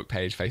Facebook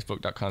page,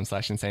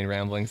 facebook.com/insane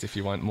ramblings, if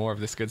you want more of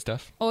this good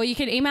stuff. Or you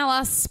can email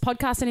us,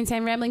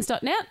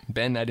 podcast@insaneramblings.net,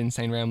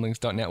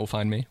 Ben@insaneramblings.net will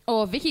find me.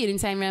 or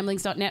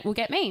Vicky@insaneramblings.net will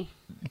get me.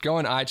 Go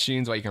on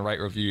iTunes where you can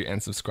rate, review,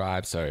 and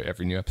subscribe so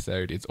every new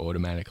episode is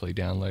automatically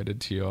downloaded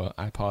to your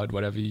iPod,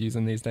 whatever you're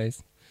using these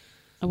days.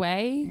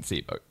 Away. See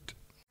you boat.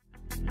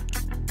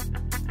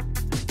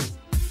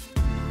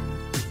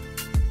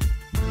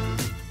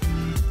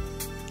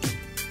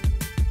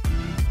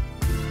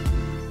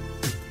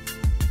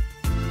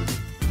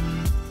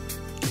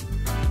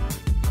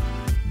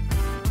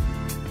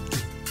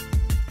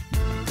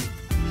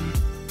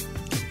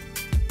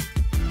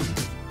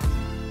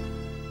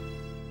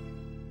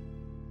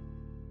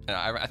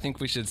 I think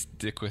we should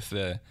stick with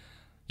you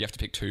have to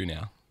pick 2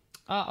 now.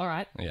 Oh, all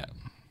right. Yeah.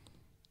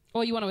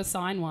 Or you want to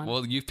assign one.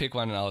 Well, you pick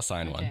one and I'll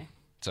assign one. Okay.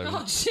 So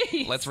Oh,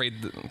 jeez. let's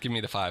give me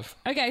the 5.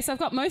 Okay, so I've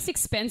got most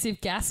expensive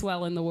gas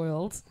well in the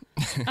world.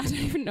 I don't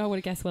even know what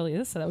a gas well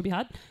is, so that would be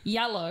hard.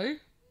 Yellow.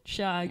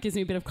 Sure, gives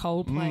me a bit of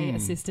Coldplay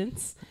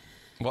assistance.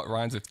 What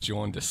rhymes with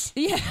jaundice?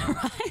 Yeah,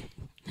 right.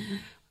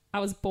 I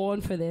was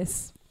born for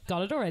this.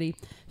 Got it already.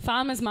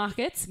 Farmers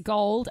markets,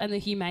 gold, and the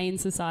Humane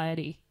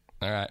Society.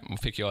 All right, we'll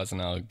pick yours and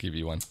I'll give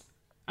you one.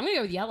 I'm going to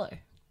go with yellow.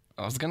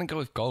 I was going to go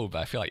with gold, but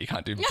I feel like you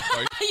can't do both.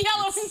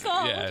 Yellow and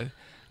gold.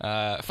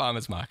 Yeah.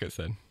 Farmers markets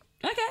then.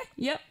 Okay,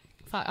 yep.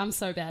 Fuck, I'm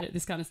so bad at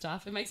this kind of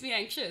stuff. It makes me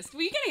anxious.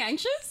 Were you getting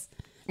anxious?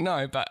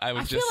 No, but I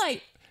was I just... feel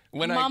like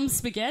mum's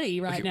spaghetti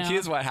right now.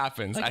 Here's what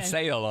happens. I Okay.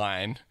 say a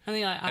line, And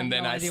then, like, I have and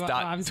then no I idea what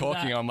start rhymes with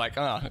talking. that. I'm like,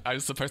 oh, I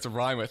was supposed to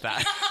rhyme with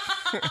that.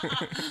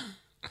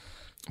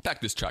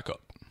 Back this track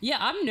up. Yeah,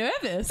 I'm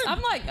nervous.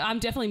 I'm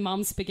definitely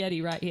mum's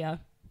spaghetti right here.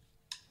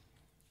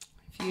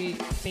 A few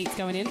beats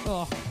going in.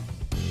 Oh,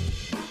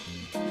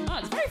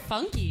 it's very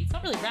funky. It's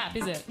not really rap,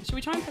 is it? Should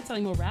we try and put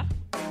something more rap?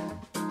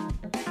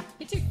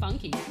 You're too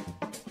funky.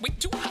 Wait,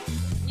 too hot.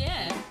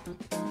 Yeah.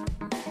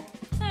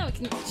 Oh,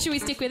 should we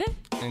stick with it?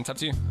 And it's up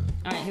to you.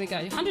 All right, here we go.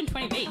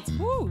 120 beats.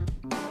 Woo!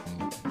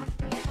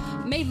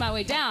 Made my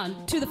way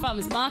down to the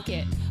farmer's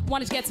market.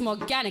 Wanted to get some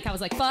organic. I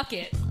was like, fuck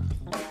it.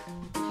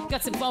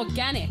 Got some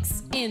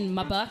organics in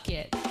my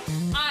bucket.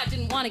 I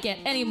didn't want to get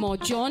any more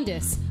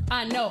jaundice.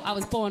 I know I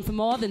was born for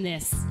more than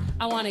this.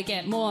 I want to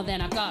get more than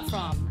I've got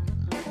from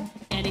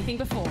anything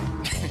before.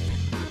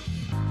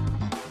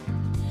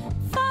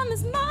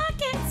 Farmers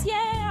markets,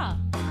 yeah.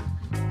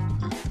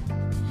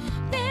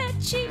 They're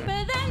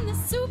cheaper than the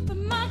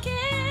supermarket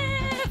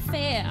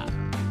fare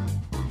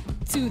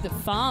to the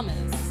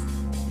farmers.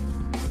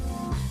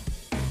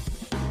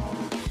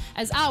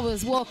 As I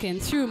was walking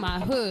through my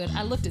hood,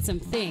 I looked at some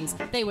things.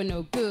 They were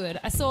no good.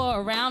 I saw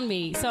around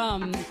me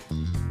some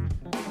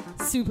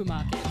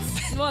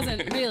supermarkets.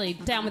 Wasn't really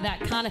down with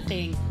that kind of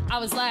thing. I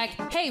was like,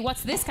 hey,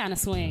 what's this kind of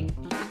swing?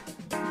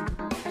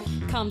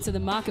 Come to the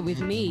market with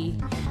me.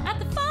 At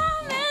the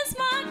farmer's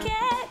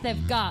market,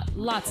 they've got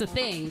lots of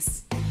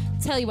things.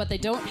 Tell you what, they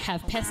don't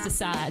have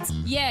pesticides.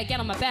 Yeah, get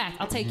on my back.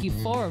 I'll take you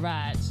for a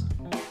ride.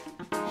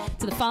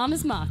 To the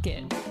farmer's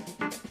market.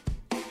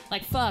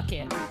 Like, fuck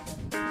it.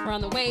 We're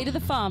on the way to the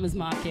farmer's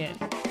market.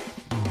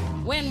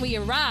 When we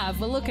arrive,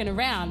 we're looking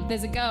around.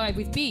 There's a guy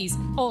with bees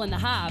all in the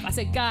hive. I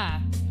said, guy,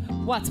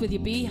 what's with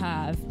your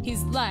beehive?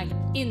 He's like,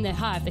 in the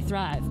hive, they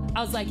thrive.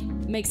 I was like,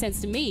 makes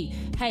sense to me.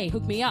 Hey,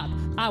 hook me up.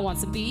 I want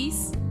some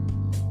bees.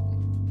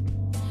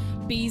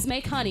 Bees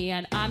make honey,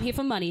 and I'm here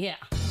for money, yeah.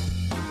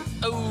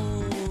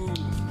 Oh.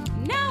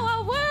 Now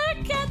I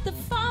work at the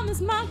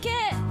farmer's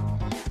market.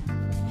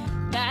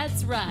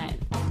 That's right.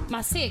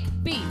 My sick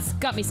beats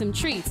got me some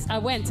treats. I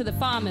went to the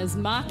farmer's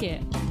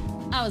market.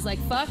 I was like,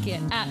 fuck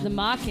it, at the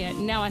market.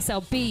 Now I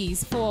sell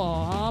bees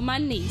for my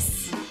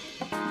niece.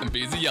 And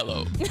bees are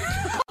yellow.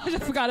 I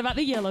just forgot about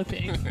the yellow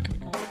thing.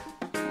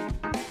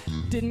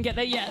 Didn't get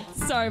that yet.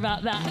 Sorry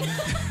about that.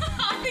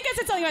 I think I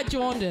said something about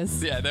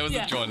jaundice. Yeah, there was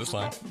Yeah. a jaundice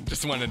line.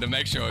 Just wanted to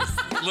make sure it's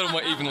a little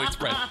more evenly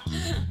spread.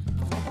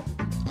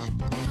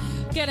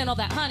 Getting all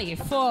that honey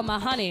for my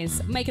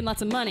honeys. Making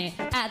lots of money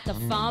at the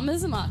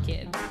farmer's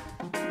market.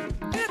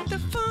 At the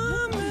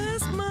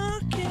farmer's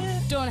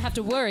market. Don't have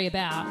to worry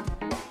about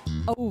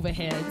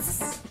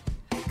overheads.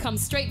 Come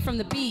straight from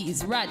the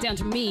bees, right down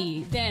to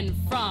me, then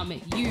from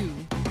you.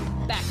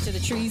 Back to the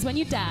trees when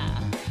you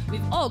die.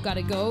 We've all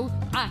gotta go,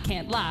 I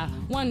can't lie.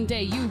 One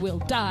day you will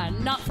die,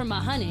 not from my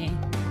honey,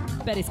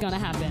 but it's gonna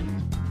happen.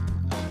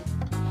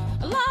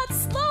 A lot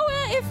slower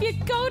if you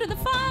go to the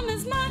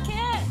farmer's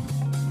market.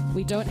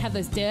 We don't have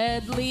those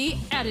deadly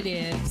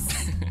additives.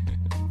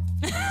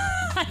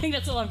 I think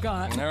that's all I've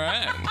got. All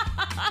right.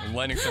 I'm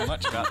learning so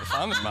much about the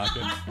farmer's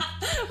market.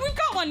 We've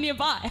got one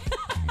nearby.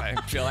 I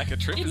feel like a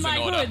trip In is my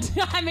in order. hood.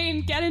 I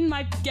mean, get in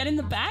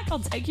the back. I'll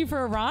take you for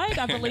a ride.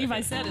 I believe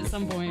I said at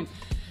some point.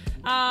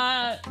 Do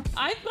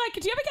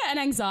you ever get an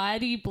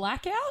anxiety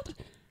blackout?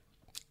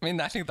 I mean,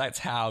 I think that's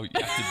how you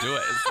have to do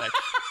it. It's like,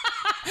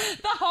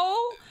 The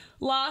whole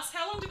last,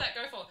 how long did that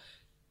go for?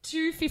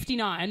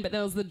 2:59, but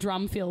there was the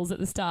drum fills at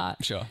the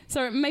start. Sure.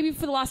 So maybe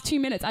for the last 2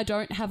 minutes, I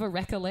don't have a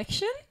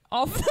recollection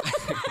of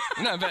them.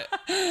 no, but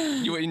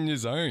you were in your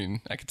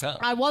zone. I could tell.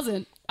 I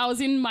wasn't. I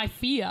was in my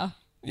fear.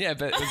 Yeah,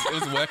 but it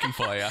was working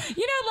for you.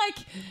 You know,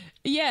 like,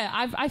 yeah,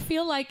 I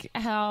feel like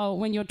how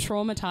when you're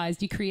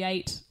traumatized, you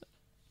create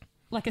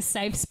like a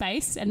safe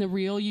space and the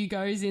real you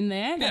goes in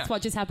there. That's Yeah.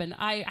 what just happened.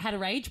 I had a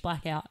rage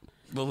blackout.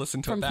 We'll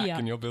listen to From it back fear.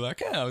 and you'll be like,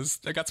 yeah,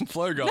 I got some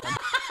flow going.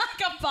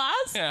 Got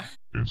bars? yeah.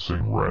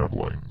 Insane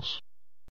ramblings.